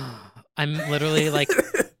I'm literally like,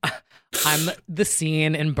 I'm the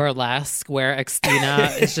scene in Burlesque where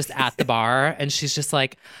Xtina is just at the bar, and she's just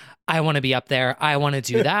like, I want to be up there. I want to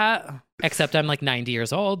do that. Except I'm like 90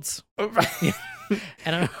 years old.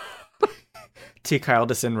 And T.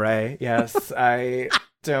 Kyle-Dison Ray. Yes, I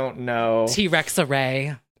don't know. T-Rex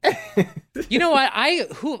Array. You know what?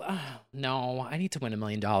 No, I need to win $1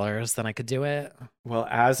 million. Then I could do it. Well,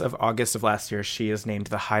 as of August of last year, she is named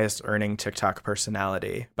the highest earning TikTok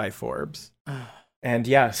personality by Forbes. And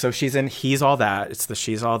yeah, so she's in He's All That. It's the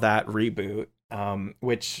She's All That reboot,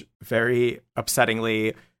 which very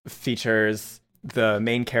upsettingly features the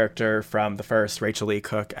main character from the first, Rachel Lee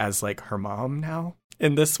Cook, as like her mom now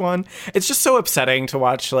in this one. It's just so upsetting to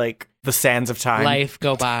watch like the sands of time. Life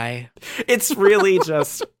go by. It's really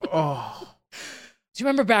just, oh. Do you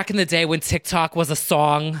remember back in the day when TikTok was a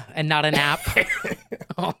song and not an app?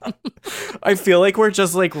 I feel like we're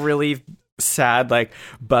just like really sad, like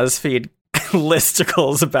BuzzFeed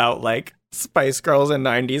listicles about like Spice Girls and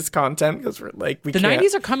 90s content, because we're like, the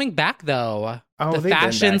 90s are coming back though. Oh, the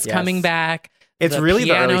fashion's coming back. It's really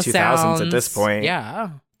the early 2000s sounds. at this point. Yeah.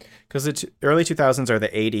 Because the early 2000s are the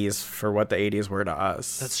 80s for what the 80s were to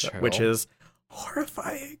us. That's true. Which is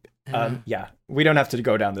horrifying. Yeah, we don't have to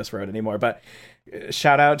go down this road anymore. But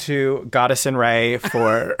shout out to Goddess and Ray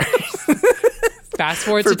for... Fast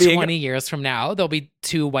forward to 20 years from now, there'll be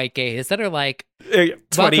two white gays that are like,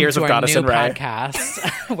 20 years of Goddess and Ray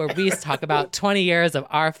podcast where we talk about 20 years of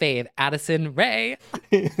our fave, Addison Rae.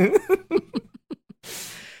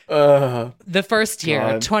 The first year,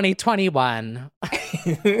 God. 2021.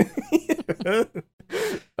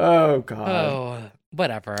 Oh God. Oh,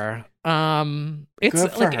 whatever.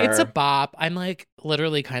 It's like it's a bop. I'm like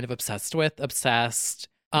literally kind of obsessed.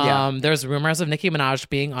 There's rumors of Nicki Minaj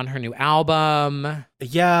being on her new album.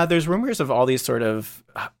 Yeah, there's rumors of all these sort of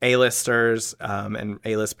A-listers and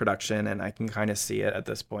A-list production, and I can kind of see it at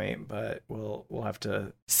this point, but we'll have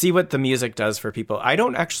to see what the music does for people. I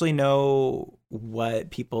don't actually know what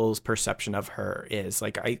people's perception of her is.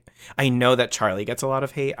 Like, I know that Charlie gets a lot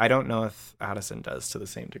of hate. I don't know if Addison does to the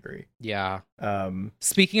same degree. Yeah.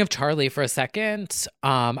 Speaking of Charlie for a second,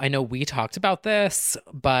 I know we talked about this,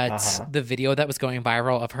 but the video that was going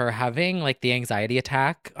viral of her having like the anxiety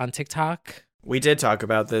attack on TikTok. We did talk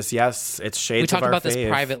about this. Yes, it's shades of our fave. We talked about this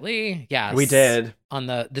privately. Yes. We did. On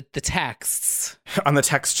the texts. On the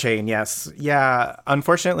text chain, yes. Yeah,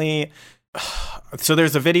 unfortunately... So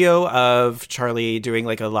there's a video of Charlie doing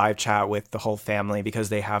like a live chat with the whole family because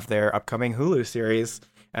they have their upcoming Hulu series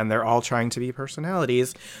and they're all trying to be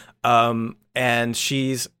personalities. And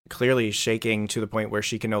she's clearly shaking to the point where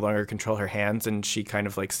she can no longer control her hands, and she kind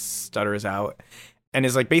of like stutters out and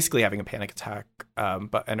is like basically having a panic attack.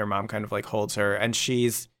 And her mom kind of like holds her, and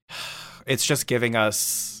it's just giving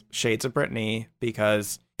us shades of Britney,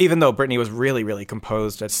 because even though Britney was really, really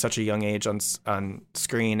composed at such a young age on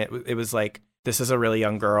screen, it was like, this is a really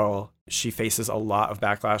young girl. She faces a lot of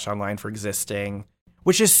backlash online for existing,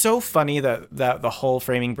 which is so funny that the whole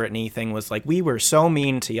Framing Britney thing was like, we were so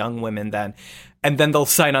mean to young women then, and then they'll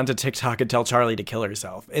sign on to TikTok and tell Charlie to kill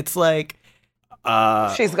herself. It's like...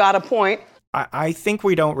 she's got a point. I think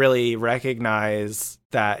we don't really recognize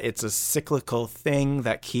that it's a cyclical thing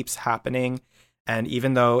that keeps happening. And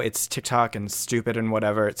even though it's TikTok and stupid and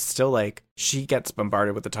whatever, it's still like she gets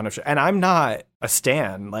bombarded with a ton of shit. And I'm not a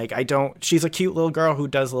stan. Like, she's a cute little girl who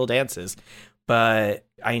does little dances. But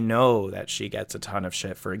I know that she gets a ton of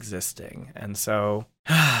shit for existing. And so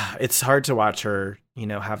it's hard to watch her,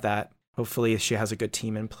 have that. Hopefully she has a good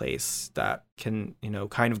team in place that can,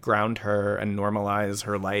 kind of ground her and normalize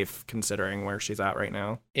her life considering where she's at right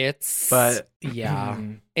now. It's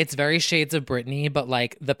very shades of Britney, but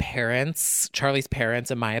like the parents, Charlie's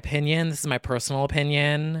parents, in my opinion, this is my personal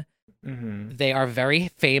opinion, They are very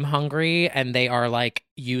fame hungry, and they are like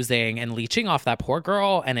using and leeching off that poor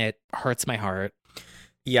girl, and it hurts my heart.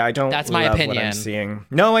 Yeah, I don't. That's my love opinion. What I'm seeing.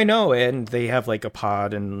 No, I know, and they have like a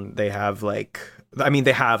pod, and they have like, I mean,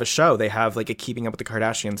 they have a show. They have like a Keeping Up with the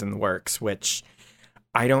Kardashians in the works, which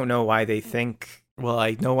I don't know why they think. Well,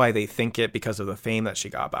 I know why they think it because of the fame that she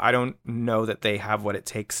got, but I don't know that they have what it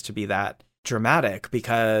takes to be that dramatic.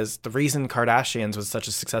 Because the reason Kardashians was such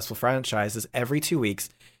a successful franchise is every 2 weeks,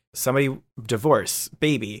 somebody divorce,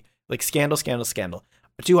 baby, like scandal, scandal, scandal.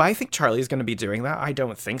 Do I think Charlie's going to be doing that? I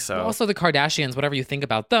don't think so. Also, the Kardashians, whatever you think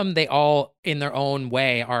about them, they all, in their own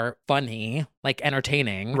way, are funny, like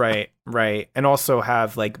entertaining. Right. And also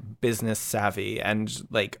have like business savvy, and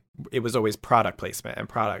like it was always product placement and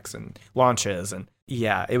products and launches. And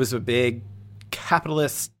yeah, it was a big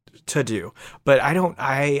capitalist to do. But I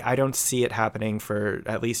don't see it happening for,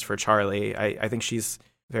 at least for Charlie. I think she's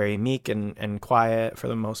very meek and quiet for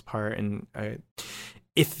the most part. And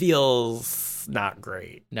it feels not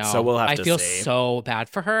great. No, so we'll have to see. I feel so bad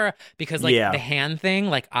for her because like the hand thing,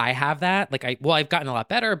 like I have that. Like I've gotten a lot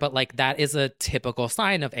better, but like that is a typical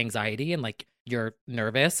sign of anxiety, and like you're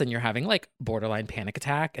nervous and you're having like borderline panic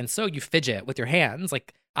attack, and so you fidget with your hands.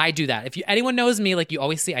 Like I do that. If anyone knows me, like you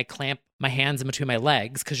always see I clamp my hands in between my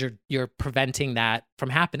legs because you're preventing that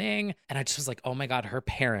from happening. And I just was like, oh my God, her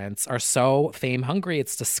parents are so fame hungry.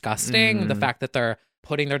 It's disgusting. The fact that they're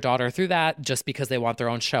putting their daughter through that just because they want their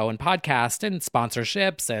own show and podcast and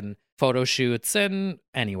sponsorships and photo shoots. And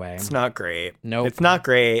anyway, it's not great. Nope. It's not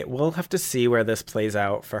great. We'll have to see where this plays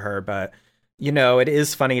out for her. But, you know, it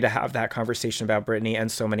is funny to have that conversation about Britney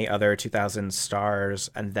and so many other 2000 stars,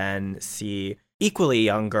 and then see equally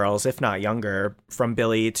young girls, if not younger, from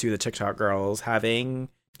Billie to the TikTok girls, having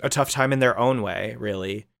a tough time in their own way,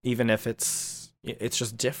 really, even if it's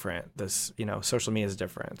just different. This, you know, social media is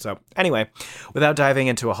different. So anyway, without diving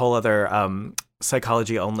into a whole other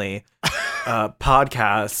psychology only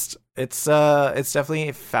podcast, it's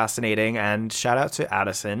definitely fascinating. And shout out to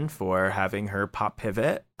Addison for having her pop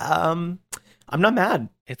pivot. I'm not mad.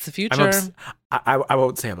 It's the future. I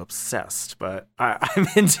won't say I'm obsessed, but I'm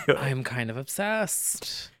into it. I'm kind of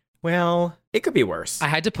obsessed. Well, it could be worse. I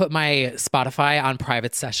had to put my Spotify on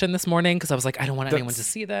private session this morning because I was like, I don't want anyone to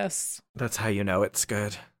see this. That's how you know it's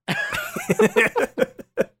good.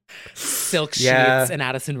 Silk Sheets and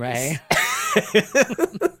Addison Rae.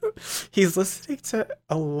 He's listening to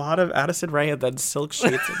a lot of Addison Rae and then Silk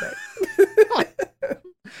Sheets a day.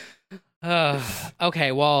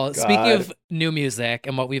 Okay, well, speaking of new music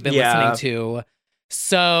and what we've been listening to,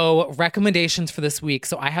 so recommendations for this week.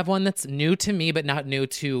 So I have one that's new to me, but not new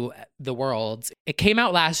to the world. It came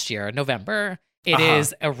out last year, November. It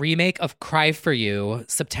is a remake of Cry For You,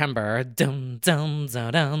 September. Dum, dum,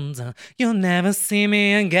 dum, dum, dum. You'll never see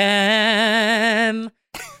me again.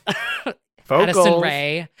 Addison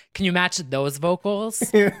Rae. Can you match those vocals?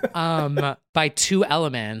 By Two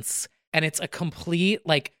Elements. And it's a complete,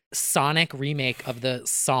 like, sonic remake of the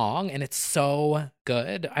song, and it's so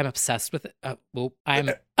good. I'm obsessed with it. I'm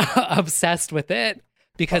obsessed with it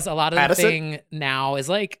because a lot of the thing now is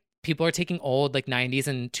like people are taking old like 90s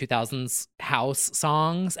and 2000s house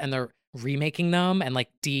songs and they're remaking them and like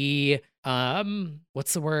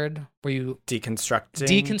what's the word where you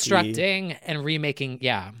deconstructing and remaking.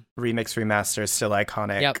 Remix, remaster, still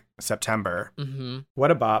iconic. Yep. September.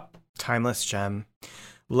 What a bop. Timeless gem.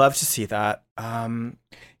 Love to see that.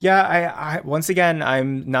 I once again,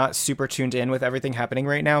 I'm not super tuned in with everything happening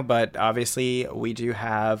right now, but obviously we do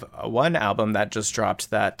have one album that just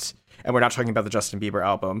dropped that, and we're not talking about the Justin Bieber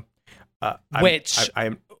album. I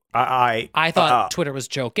thought Twitter was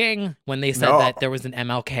joking when they said that there was an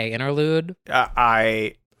MLK interlude.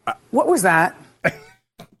 What was that?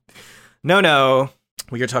 No.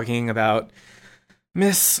 We are talking about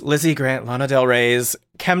Miss Lizzie Grant, Lana Del Rey's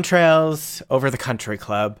Chemtrails Over the Country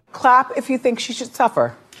Club. Clap if you think she should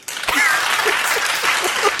suffer.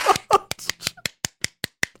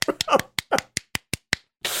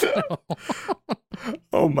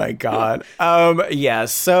 Oh my God.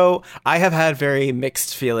 So I have had very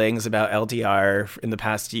mixed feelings about LDR in the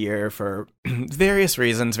past year for various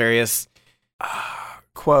reasons, various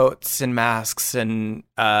quotes and masks and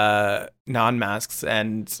non-masks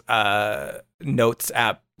and notes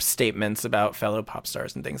app statements about fellow pop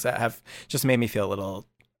stars and things that have just made me feel a little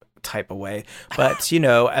type of way. But, you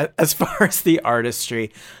know, as far as the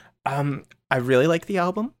artistry, I really like the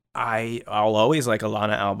album. I'll always like a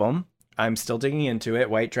Lana album. I'm still digging into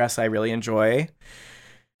it. White Dress I really enjoy.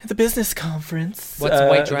 The Business Conference. What's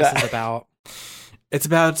White Dress is about? It's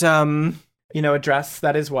about, a dress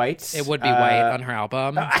that is white. It would be white on her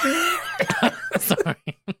album. Sorry.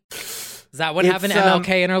 Is that what happened to MLK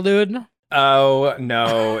interlude? Oh,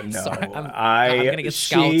 no. Sorry, I'm gonna get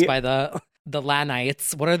scalped by the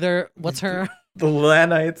Lanites. What's her? The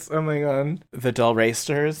Lanites, oh my god. The Del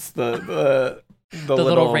Raysters, the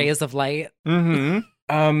little rays of light.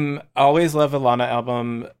 Mm-hmm. Always love a Lana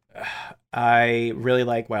album. I really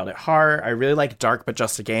like Wild at Heart. I really like Dark But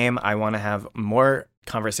Just a Game. I want to have more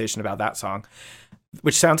conversation about that song,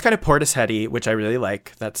 which sounds kind of Portishead-y, which I really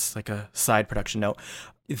like. That's like a side production note.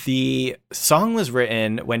 The song was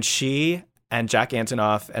written when she and Jack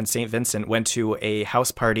Antonoff and St. Vincent went to a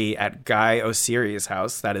house party at Guy Oseari's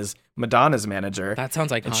house. That is Madonna's manager. That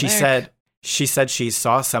sounds iconic. And she said she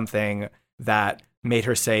saw something that made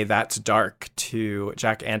her say that's dark to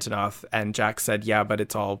Jack Antonoff. And Jack said, yeah, but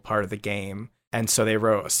it's all part of the game. And so they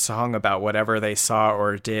wrote a song about whatever they saw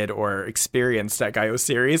or did or experienced at Guy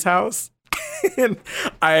Oseari's house. And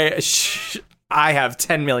I have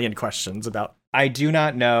 10 million questions about. I do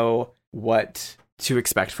not know what to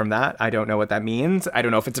expect from that. I don't know what that means. I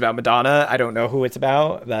don't know if it's about Madonna. I don't know who it's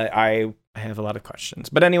about. That I have a lot of questions.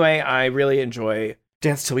 But anyway, I really enjoy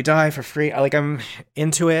Dance Till We Die for free. I'm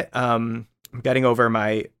into it. I'm getting over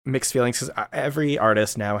my mixed feelings because every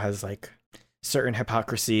artist now has like certain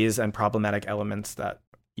hypocrisies and problematic elements that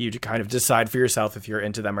you kind of decide for yourself if you're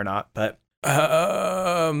into them or not. But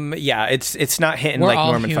yeah, it's not hitting we're like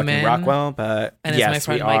all Norman human, fucking Rockwell, but and yes, as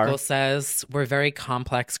my friend we are. Michael says, we're very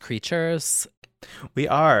complex creatures. We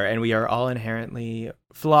are, and we are all inherently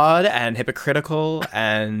flawed and hypocritical,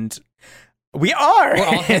 and we are. We're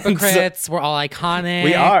all hypocrites. We're all iconic.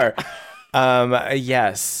 We are.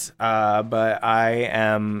 Yes, but I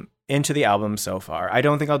am into the album so far. I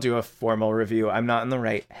don't think I'll do a formal review. I'm not in the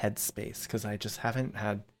right headspace because I just haven't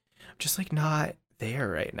had. I'm just like not there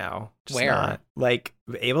right now. Just Where? not like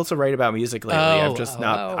able to write about music lately. I've just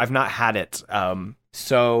not. I've not had it.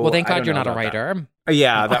 So well, thank I God don't you're know not a about writer. that.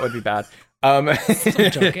 Yeah, that would be bad. I'm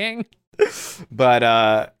joking. But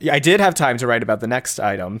yeah, I did have time to write about the next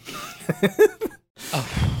item.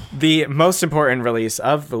 The most important release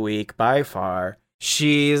of the week by far.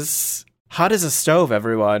 She's hot as a stove,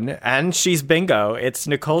 everyone. And she's bingo. It's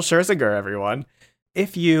Nicole Scherzinger, everyone.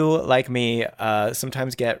 If you, like me,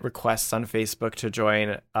 sometimes get requests on Facebook to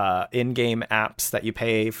join in-game apps that you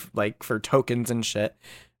pay for tokens and shit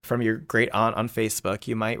from your great aunt on Facebook,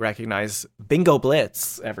 you might recognize Bingo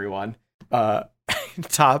Blitz, everyone.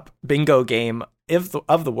 Top bingo game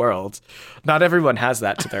of the world. Not everyone has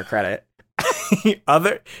that to their credit.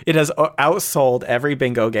 It has outsold every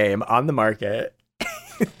bingo game on the market.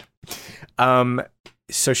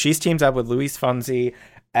 So she's teamed up with Luis Fonsi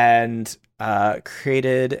and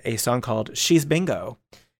created a song called She's Bingo.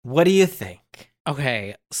 What do you think?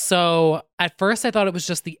 Okay, so at first I thought it was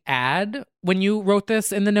just the ad. When you wrote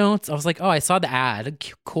this in the notes, I was like, oh, I saw the ad.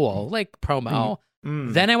 Cool, like promo.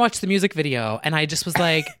 Then I watched the music video and I just was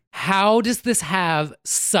like, how does this have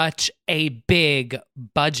such a big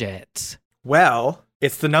budget? Well,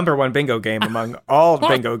 it's the number one bingo game among all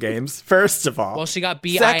bingo games, first of all. Well, she got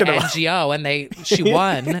BINGO and she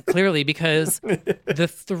won, clearly, because the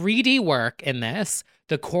 3D work in this,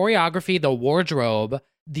 the choreography, the wardrobe,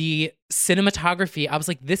 the cinematography, I was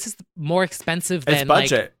like, this is more expensive than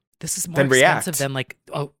budget. This is more expensive than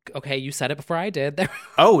oh, okay, you said it before I did.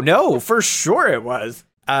 Oh, no, for sure it was.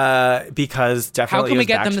 Because definitely how can we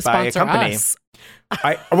get them to sponsor us?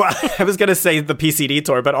 I was going to say the PCD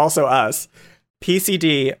tour, but also us.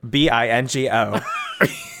 PCD BINGO.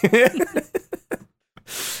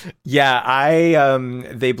 Yeah,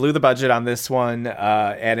 they blew the budget on this one,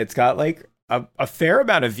 and it's got like a fair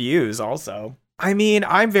amount of views also. I mean,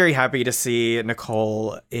 I'm very happy to see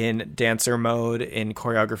Nicole in dancer mode, in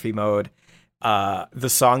choreography mode. The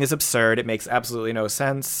song is absurd. It makes absolutely no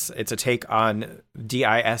sense. It's a take on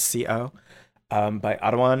DISCO by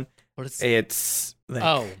Ottawa. It's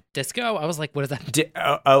like, disco? I was like, what is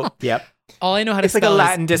that? Yep. All I know how to spell spell it's like a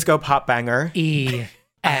Latin disco pop banger.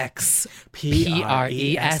 EXPRESS.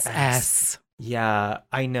 Yeah,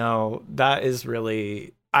 I know. That is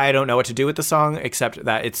really... I don't know what to do with the song, except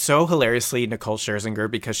that it's so hilariously Nicole Scherzinger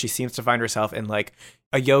because she seems to find herself in like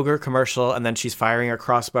a yogurt commercial, and then she's firing a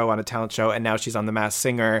crossbow on a talent show, and now she's on The Masked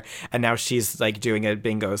Singer, and now she's like doing a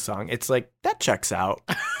bingo song. It's like, that checks out.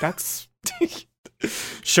 That's...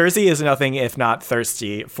 Scherzy is nothing if not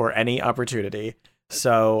thirsty for any opportunity.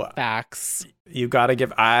 So facts. You gotta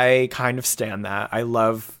give... I kind of stand that. I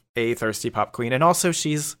love a thirsty pop queen, and also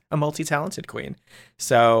she's a multi-talented queen.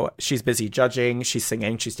 So she's busy judging, she's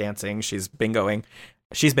singing, she's dancing, she's bingoing.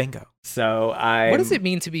 She's bingo. So what does it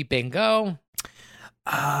mean to be bingo?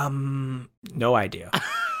 No idea.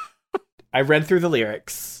 I read through the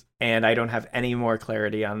lyrics. and I don't have any more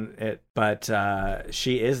clarity on it, but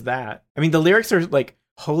she is that. I mean, the lyrics are like,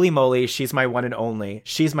 holy moly, she's my one and only.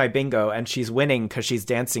 She's my bingo, and she's winning because she's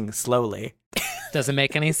dancing slowly. Doesn't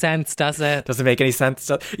make any sense, does it? Doesn't make any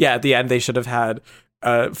sense. Yeah, at the end, they should have had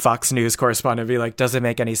a Fox News correspondent be like, doesn't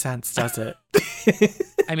make any sense, does it?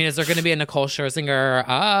 I mean, is there going to be a Nicole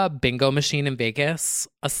Scherzinger bingo machine in Vegas?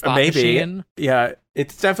 A slot Maybe. machine? Yeah,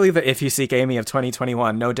 it's definitely the If You Seek Amy of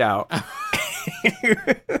 2021, no doubt.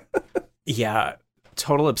 Yeah,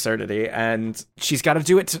 total absurdity. And she's got to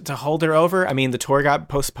do it to hold her over. I mean, the tour got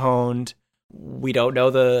postponed. We don't know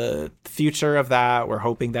the future of that. We're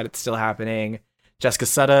hoping that it's still happening. Jessica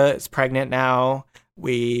Sutta is pregnant now.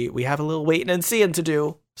 We have a little waiting and seeing to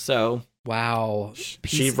do. So wow,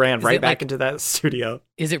 she ran right back into that studio.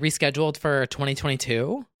 Is it rescheduled for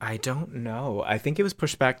 2022? I don't know. I think it was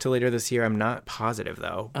pushed back to later this year. I'm not positive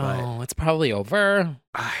though. Oh, it's probably over.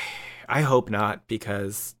 I hope not,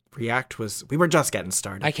 because React we were just getting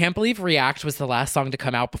started. I can't believe React was the last song to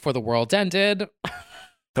come out before the world ended.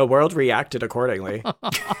 The world reacted accordingly.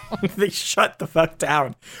 They shut the fuck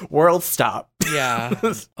down. World stop. Yeah.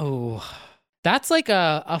 Oh, that's like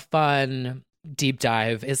a fun deep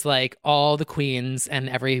dive, is like all the queens and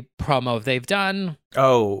every promo they've done.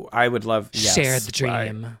 Oh, I would love. Yes, share the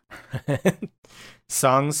dream.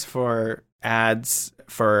 Songs for ads,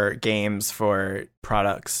 for games, for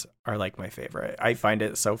products are like my favorite. I find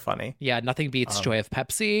it so funny. Yeah, nothing beats Joy of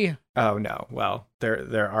Pepsi. Oh no. Well,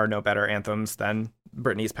 there are no better anthems than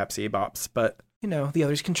Britney's Pepsi bops, but you know, the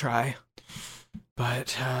others can try.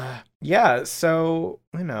 But yeah, so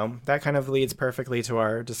you know, that kind of leads perfectly to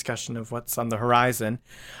our discussion of what's on the horizon.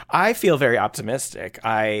 I feel very optimistic.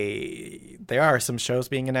 There are some shows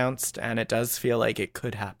being announced, and it does feel like it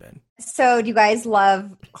could happen. So do you guys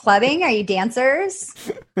love clubbing? Are you dancers?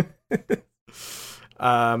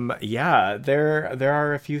 Yeah, there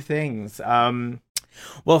are a few things.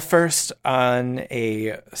 Well, first, on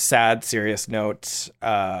a sad, serious note,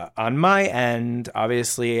 on my end,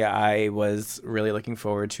 obviously, I was really looking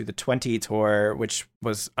forward to the 20 tour, which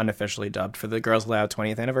was unofficially dubbed for the Girls Aloud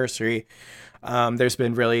 20th anniversary. There's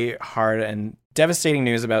been really hard and devastating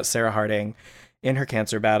news about Sarah Harding in her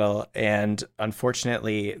cancer battle, and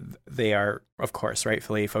unfortunately, they are, of course,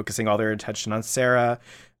 rightfully focusing all their attention on Sarah.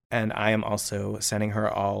 And I am also sending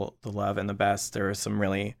her all the love and the best. There are some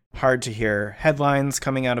really hard to hear headlines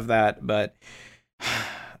coming out of that, but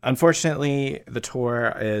unfortunately, the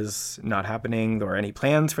tour is not happening. There are any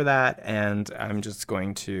plans for that, and I'm just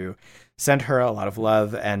going to send her a lot of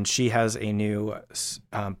love. And she has a new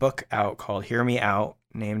book out called Hear Me Out,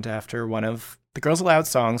 named after one of the Girls Aloud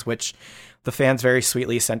songs, which the fans very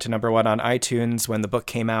sweetly sent to #1 on iTunes when the book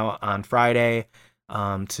came out on Friday,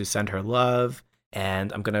 to send her love.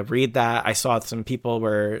 And I'm going to read that. I saw some people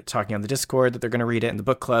were talking on the Discord that they're going to read it in the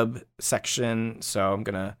book club section. So I'm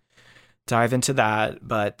going to dive into that.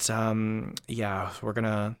 But yeah, we're going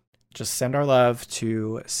to just send our love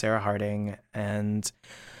to Sarah Harding. And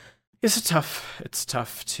it's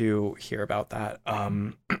tough to hear about that.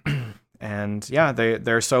 And yeah,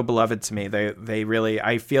 they're so beloved to me. They really,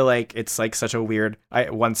 I feel like it's like such a weird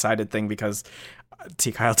one-sided thing because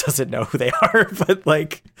T. Kyle doesn't know who they are, but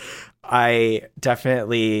like I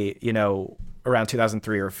definitely, you know, around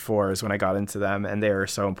 2003 or 4 is when I got into them, and they were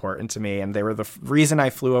so important to me, and they were the reason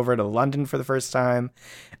I flew over to London for the first time,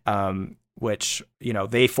 which, you know,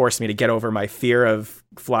 they forced me to get over my fear of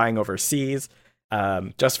flying overseas,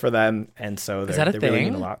 just for them, and so they really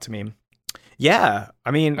mean a lot to me. Yeah,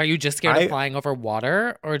 I mean, are you just scared of flying over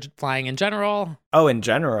water or flying in general? Oh, in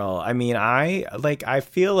general. I mean, I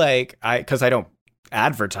feel like because I don't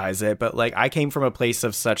advertise it, but like I came from a place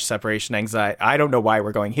of such separation anxiety. I don't know why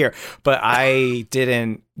we're going here, but I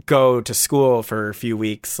didn't go to school for a few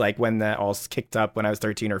weeks, like when that all kicked up when I was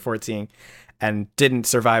 13 or 14, and didn't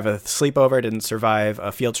survive a sleepover, didn't survive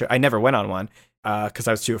a field trip. I never went on one because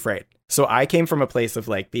I was too afraid. So I came from a place of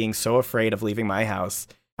like being so afraid of leaving my house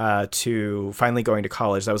to finally going to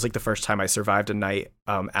college. That was like the first time I survived a night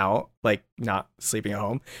out, like not sleeping at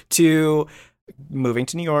home, to moving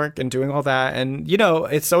to New York and doing all that. And, you know,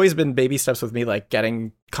 it's always been baby steps with me, like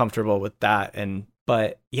getting comfortable with that.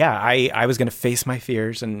 But yeah, I was going to face my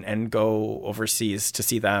fears and go overseas to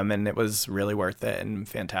see them. And it was really worth it and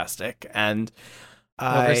fantastic. And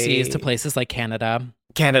overseas to places like Canada,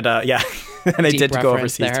 yeah. And I did go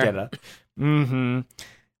overseas there. to Canada.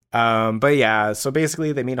 Mm-hmm. But yeah, so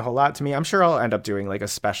basically they mean a whole lot to me. I'm sure I'll end up doing like a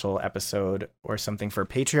special episode or something for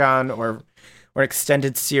Patreon or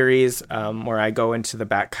extended series where I go into the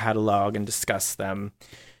back catalog and discuss them,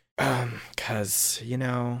 because you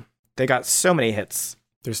know they got so many hits.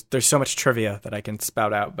 There's so much trivia that I can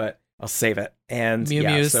spout out, but I'll save it. And Miu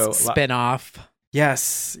Miu's spinoff.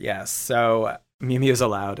 Yes. So Miu Miu's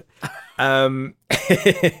allowed.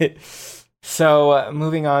 So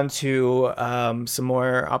moving on to some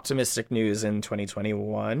more optimistic news in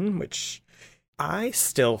 2021, which I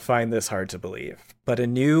still find this hard to believe. But a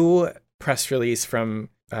new press release from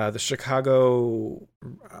the Chicago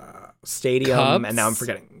Stadium, Cubs? and now I'm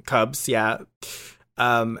forgetting Cubs, yeah.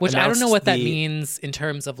 Which I don't know what that means in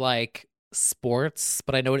terms of like sports,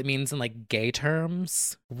 but I know what it means in like gay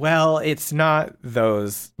terms. Well, it's not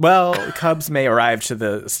those. Well, Cubs may arrive to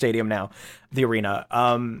the stadium now, the arena.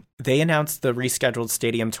 They announced the rescheduled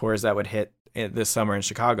stadium tours that would hit this summer in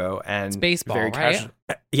Chicago, and it's baseball, right?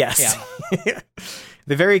 Yes. Yeah.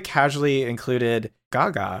 They very casually included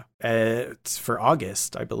Gaga for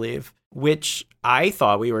August, I believe, which I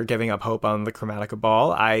thought we were giving up hope on the Chromatica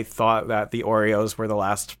Ball. I thought that the Oreos were the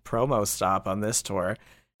last promo stop on this tour,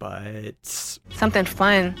 but something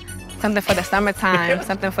fun, something for the summertime,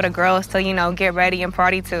 something for the girls to, get ready and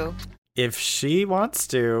party to. If she wants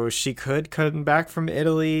to, she could come back from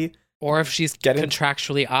Italy. Or if she's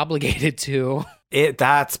contractually obligated to.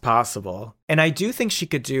 That's possible. And I do think she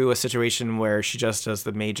could do a situation where she just does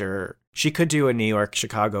the major. She could do a New York,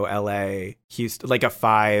 Chicago, LA, Houston, like a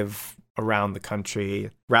 5 around the country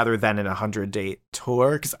rather than an 100-date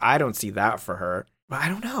tour, because I don't see that for her. But I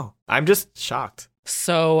don't know. I'm just shocked.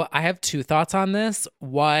 So I have 2 thoughts on this.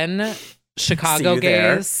 One, Chicago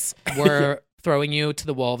gays were throwing you to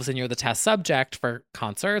the wolves and you're the test subject for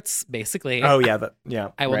concerts, basically. Oh, yeah. Yeah.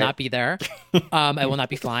 I will not be there. I will not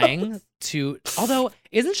be flying to... Although,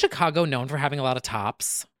 isn't Chicago known for having a lot of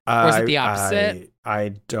tops? Or is it the opposite? I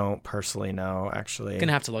don't personally know, actually.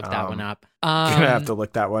 Gonna have to look that one up. Gonna have to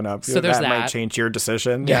look that one up. So there's that. Might change your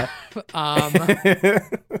decision. Yeah.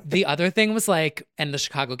 The other thing was like, and the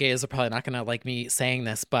Chicago gays are probably not gonna like me saying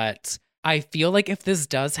this, but I feel like if this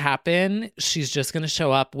does happen, she's just going to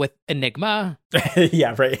show up with Enigma.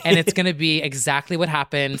 Yeah, right. And it's going to be exactly what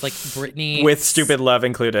happened, like Britney. With Stupid Love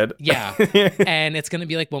included. Yeah. And it's going to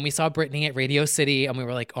be like when we saw Britney at Radio City and we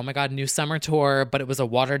were like, oh my God, new summer tour, but it was a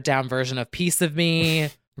watered down version of Piece of Me.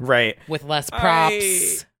 Right. With less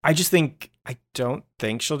props. I don't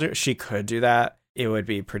think she'll do it. She could do that. It would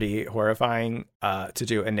be pretty horrifying to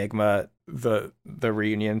do Enigma, the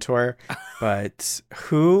reunion tour, but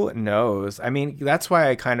who knows? I mean, that's why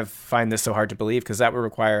I kind of find this so hard to believe, because that would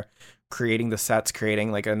require creating the sets,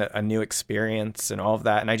 creating like a new experience and all of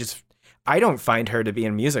that. And I don't find her to be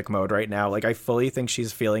in music mode right now. Like, I fully think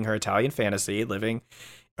she's feeling her Italian fantasy, filming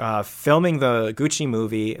the Gucci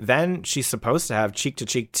movie. Then she's supposed to have Cheek to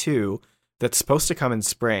Cheek 2 that's supposed to come in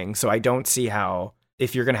spring. So I don't see how,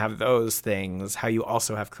 if you're going to have those things, how you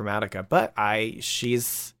also have Chromatica. But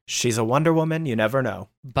she's a Wonder Woman. You never know.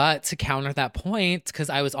 But to counter that point, because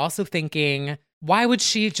I was also thinking, why would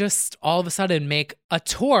she just all of a sudden make a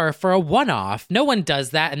tour for a one-off? No one does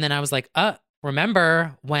that. And then I was like,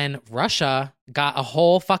 remember when Russia got a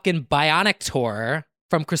whole fucking Bionic tour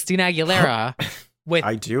from Christina Aguilera with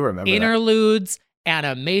I do remember interludes,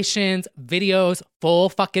 animations, videos, full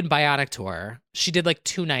fucking Bionic tour. She did like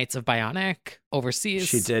 2 nights of Bionic overseas.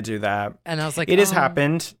 She did do that. And I was like, it has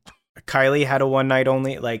happened. Kylie had a one night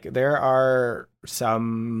only. Like, there are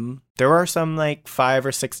some like 5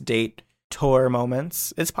 or 6 date tour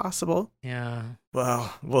moments. It's possible. Yeah.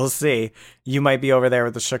 Well, we'll see. You might be over there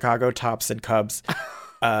with the Chicago Tops and Cubs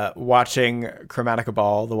watching Chromatica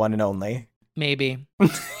Ball, the one and only. Maybe.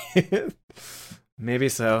 Maybe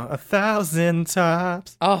so. 1,000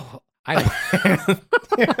 tops. Oh, Woo!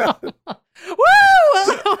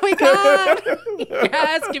 Oh my God.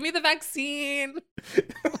 Yes, give me the vaccine.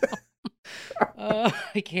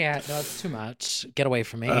 I can't. No, it's too much. Get away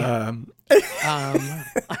from me.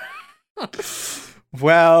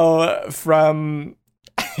 Well, from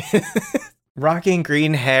rocking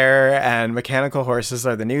green hair and mechanical horses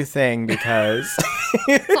are the new thing, because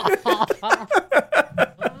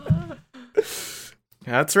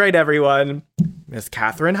that's right, everyone. Miss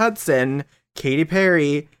Catherine Hudson, Katy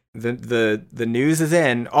Perry, the news is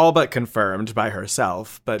in, all but confirmed by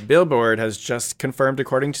herself, but Billboard has just confirmed,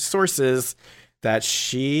 according to sources, that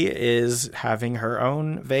she is having her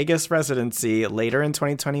own Vegas residency later in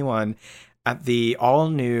 2021 at the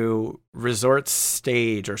all-new Resorts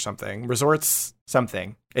stage or something. Resorts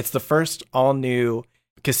something. It's the first all-new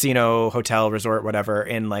casino, hotel, resort, whatever,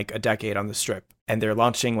 in like a decade on the Strip. And they're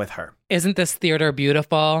launching with her. Isn't this theater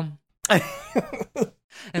beautiful?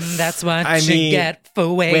 And that's what you get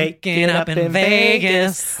for waking up in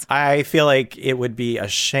Vegas. I feel like it would be a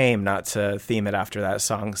shame not to theme it after that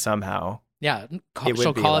song somehow. Yeah,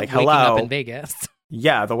 she'll call it Waking Up in Vegas.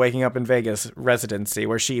 Yeah, the Waking Up in Vegas residency,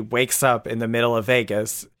 where she wakes up in the middle of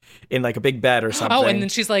Vegas in like a big bed or something. Oh, and then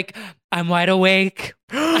she's like, I'm wide awake.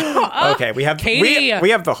 Okay, we have Katie. we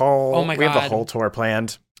have the whole Oh my we have the God. whole tour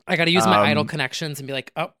planned. I got to use my Idol connections and be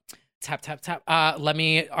like, oh, tap, tap, tap. Let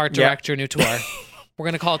me art direct your new tour. We're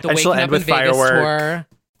going to call it the And she'll Waking end Up in with Vegas Firework. tour.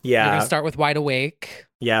 Yeah. You're going to start with Wide Awake.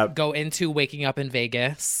 Yeah. Go into Waking Up in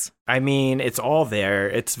Vegas. I mean, it's all there.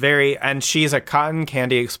 It's very, and she's a cotton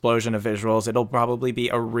candy explosion of visuals. It'll probably be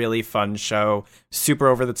a really fun show. Super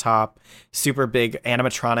over the top, super big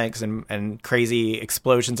animatronics and crazy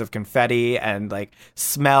explosions of confetti and like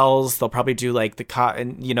smells. They'll probably do like the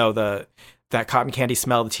cotton, that cotton candy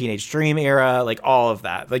smell of the Teenage Dream era, like all of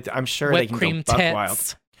that. Like I'm sure they Whipped can cream go buck tits.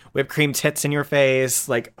 wild. Whipped cream tits in your face,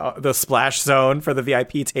 like the splash zone for the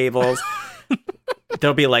VIP tables.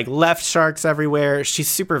 There'll be like left sharks everywhere. She's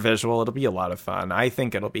super visual. It'll be a lot of fun. I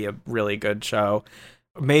think it'll be a really good show.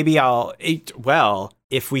 Maybe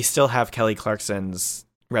if we still have Kelly Clarkson's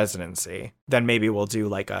residency, then maybe we'll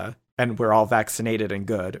do and we're all vaccinated and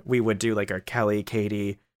good. We would do like a Kelly,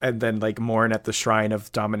 Katie, and then like mourn at the Shrine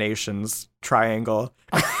of Domination's triangle,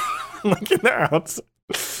 like in the outs.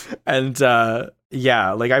 And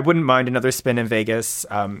I wouldn't mind another spin in Vegas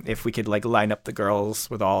if we could like line up the girls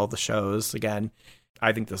with all the shows again.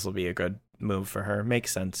 I think this will be a good move for her.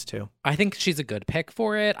 Makes sense too. I think she's a good pick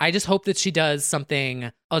for it. I just hope that she does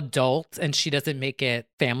something adult and she doesn't make it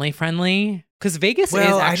family friendly. Because Vegas is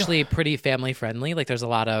actually pretty family friendly. Like there's a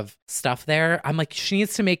lot of stuff there. I'm like, she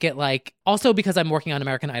needs to make it like, also because I'm working on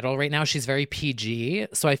American Idol right now, she's very PG.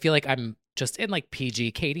 So I feel like I'm just in like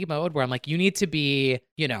PG Katie mode where I'm like, you need to be,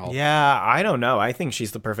 Yeah, I don't know. I think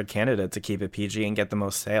she's the perfect candidate to keep it PG and get the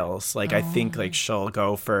most sales. Like, I think like she'll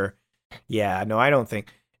go for, I don't think,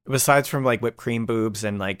 besides from like whipped cream boobs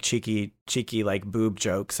and like cheeky like boob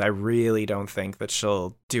jokes, I really don't think that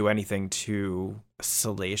she'll do anything too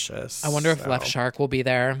salacious. I wonder if Left Shark will be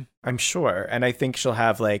there. I'm sure. And I think she'll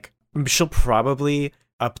she'll probably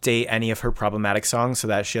update any of her problematic songs so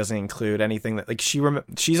that she doesn't include anything that like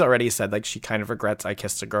she's already said like she kind of regrets I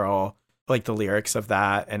Kissed a Girl, like the lyrics of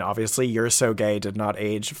that, and obviously You're So Gay did not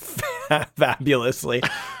age fabulously.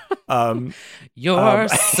 You're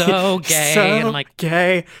so gay. So and I'm like,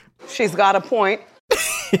 gay. She's got a point.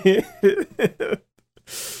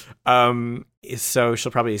 So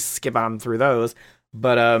she'll probably skip on through those,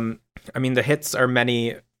 but I mean the hits are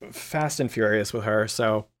many, fast and furious with her.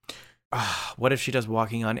 So what if she does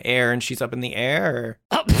Walking on Air and she's up in the air?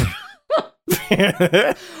 she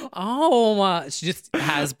just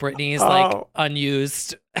has Britney's like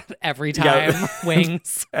unused every time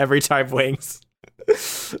wings. Every time wings.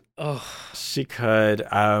 Oh, she could.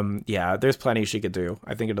 There's plenty she could do.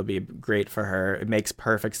 I think it'll be great for her. It makes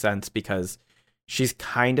perfect sense because she's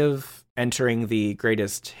kind of entering the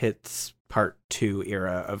greatest hits part 2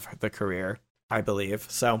 era of the career, I believe.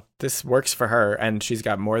 So this works for her, and she's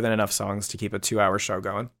got more than enough songs to keep a 2-hour show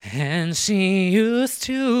going. And she used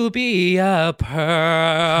to be a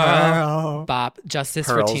pearl. Bop. Justice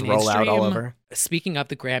Pearls for Teenage roll out Dream. all over. Speaking of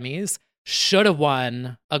the Grammys, should have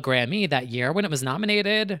won a Grammy that year when it was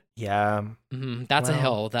nominated. Yeah. That's a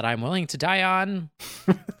hill that I'm willing to die on.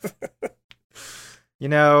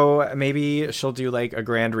 Maybe she'll do like a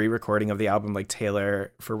grand re-recording of the album like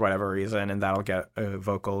Taylor for whatever reason, and that'll get a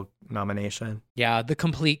vocal nomination. Yeah, the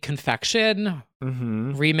Complete Confection.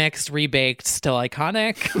 Remixed, rebaked, still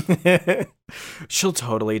iconic. She'll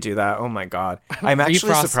totally do that. Oh my God. I'm actually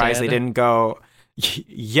Refrosted. surprised they didn't go.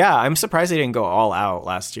 Yeah, I'm surprised they didn't go all out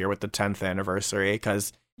last year with the 10th anniversary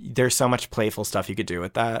because there's so much playful stuff you could do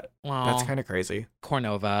with that. Wow. That's kind of crazy.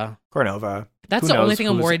 Cornova. Who That's the only knows thing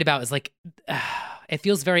I'm who's- worried about is like, it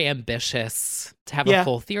feels very ambitious to have a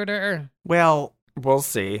full theater. Well, we'll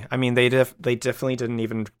see. I mean, they definitely didn't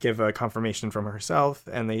even give a confirmation from herself,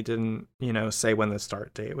 and they didn't, say when the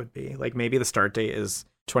start date would be. Like maybe the start date is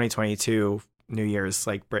 2022 New Year's,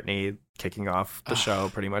 like Britney kicking off the show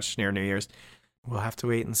pretty much near New Year's. We'll have to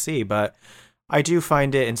wait and see, but I do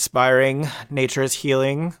find it inspiring. Nature is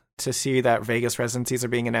healing to see that Vegas residencies are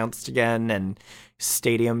being announced again and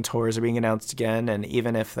stadium tours are being announced again. And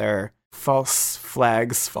even if they're false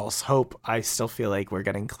flags, false hope, I still feel like we're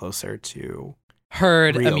getting closer to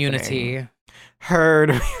herd reopening. immunity. Herd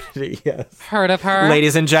immunity, yes. Heard of her?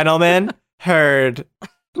 Ladies and gentlemen, herd.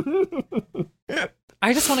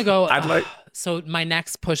 I just want to go. I'd like- So my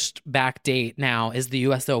next pushed back date now is the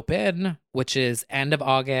US Open, which is end of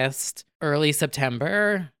August, early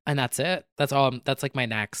September, and that's it. That's all. That's like my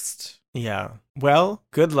next. Yeah. Well,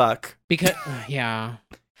 good luck. Because yeah.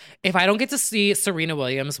 If I don't get to see Serena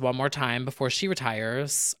Williams one more time before she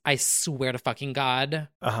retires, I swear to fucking God.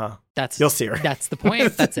 You'll see her. That's the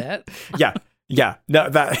point. That's it. Yeah. Yeah, no,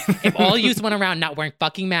 that. If all you went around not wearing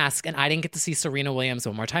fucking masks and I didn't get to see Serena Williams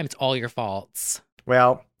one more time, it's all your faults.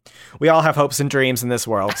 Well, we all have hopes and dreams in this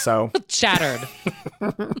world, so. Shattered.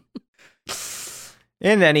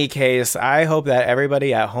 In any case, I hope that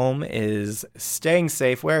everybody at home is staying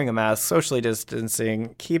safe, wearing a mask, socially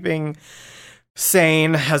distancing, keeping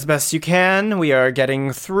sane as best you can. We are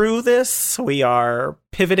getting through this. We are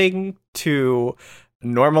pivoting to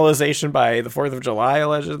normalization by the 4th of July,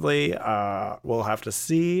 allegedly. We'll have to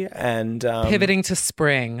see. And pivoting to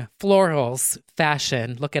spring, florals,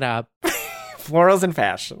 fashion. Look it up. Florals and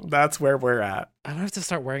fashion. That's where we're at. I don't have to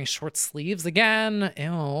start wearing short sleeves again.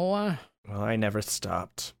 Ew. Well, I never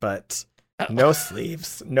stopped, but no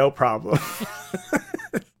sleeves, no problem.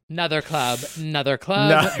 Another club, no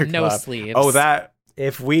club. sleeves. Oh, that,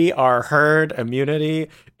 if we are herd immunity,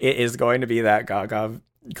 it is going to be that Gaga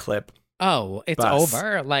clip. Oh, it's bus.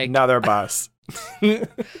 over. Like another bus.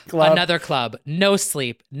 Another club, no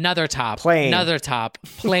sleep, another top, plane. Another top,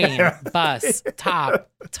 plane, bus, top.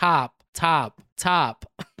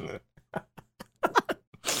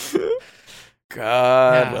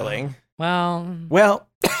 God willing. Well,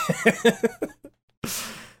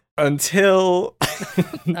 until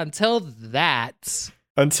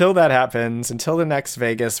that happens, until the next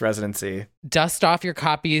Vegas residency, dust off your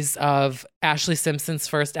copies of Ashley Simpson's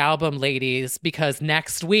first album, ladies, because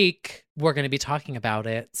next week we're going to be talking about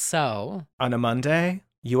it. So on a Monday,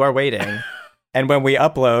 you are waiting, and when we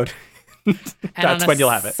upload, that's when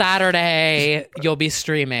you'll have it. Saturday, you'll be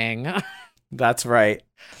streaming. That's right.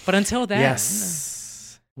 But until then,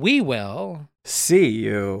 yes, we will see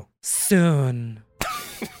you soon.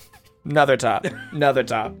 Another top.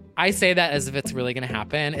 I say that as if it's really going to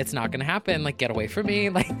happen. It's not going to happen. Like, get away from me.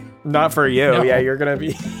 Like, not for you. No. Yeah, you're going to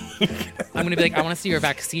be. I'm going to be like, I want to see your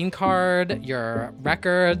vaccine card, your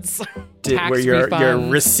records, tax refunds. Your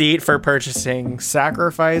receipt for purchasing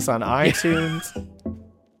Sacrifice on iTunes.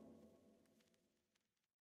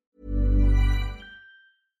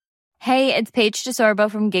 Hey, it's Paige DeSorbo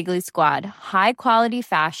from Giggly Squad. High quality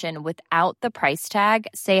fashion without the price tag.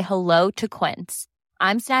 Say hello to Quince.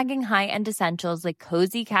 I'm snagging high-end essentials like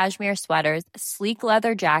cozy cashmere sweaters, sleek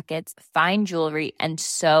leather jackets, fine jewelry, and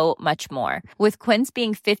so much more. With Quince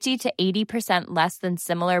being 50 to 80% less than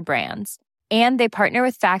similar brands. And they partner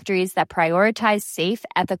with factories that prioritize safe,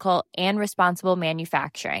 ethical, and responsible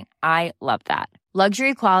manufacturing. I love that.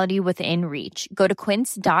 Luxury quality within reach. Go to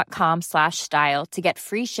quince.com/style to get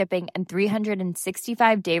free shipping and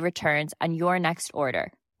 365-day returns on your next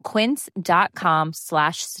order.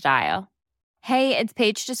 Quince.com/style. Hey, it's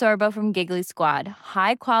Paige DeSorbo from Giggly Squad.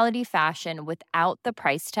 High quality fashion without the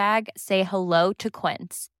price tag. Say hello to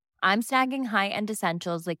Quince. I'm snagging high-end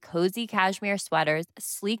essentials like cozy cashmere sweaters,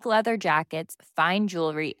 sleek leather jackets, fine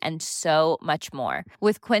jewelry, and so much more.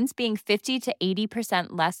 With Quince being 50 to 80%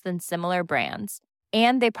 less than similar brands.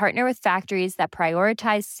 And they partner with factories that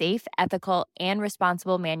prioritize safe, ethical, and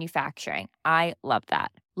responsible manufacturing. I love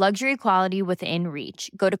that. Luxury quality within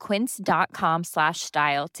reach. Go to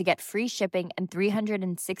quince.com/style to get free shipping and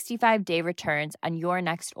 365-day returns on your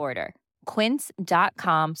next order.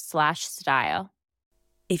 Quince.com/style.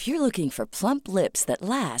 If you're looking for plump lips that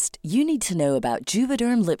last, you need to know about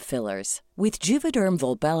Juvederm lip fillers. With Juvederm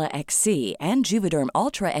Volbella XC and Juvederm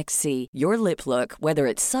Ultra XC, your lip look, whether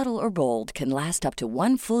it's subtle or bold, can last up to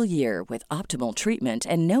 1 full year with optimal treatment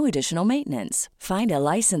and no additional maintenance. Find a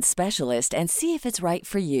licensed specialist and see if it's right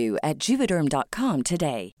for you at Juvederm.com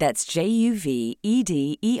today. That's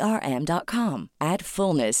JUVEDERM.com. Add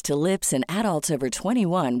fullness to lips in adults over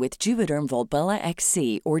 21 with Juvederm Volbella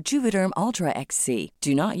XC or Juvederm Ultra XC.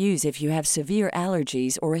 Do not use if you have severe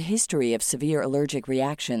allergies or a history of severe allergic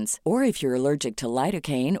reactions, or if you're allergic to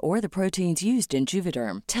lidocaine or the proteins used in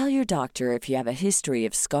Juvederm. Tell your doctor if you have a history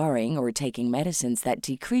of scarring or taking medicines that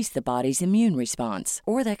decrease the body's immune response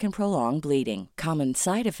or that can prolong bleeding. Common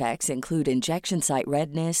side effects include injection site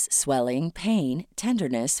redness, swelling, pain,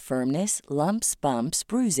 tenderness, firmness, lumps, bumps,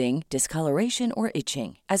 bruising, discoloration, or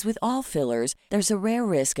itching. As with all fillers, there's a rare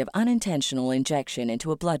risk of unintentional injection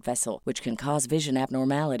into a blood vessel, which can cause vision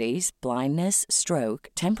abnormalities, blindness, stroke,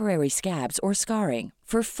 temporary scabs, or scarring.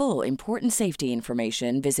 For full, important safety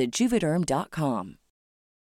information, visit Juvederm.com.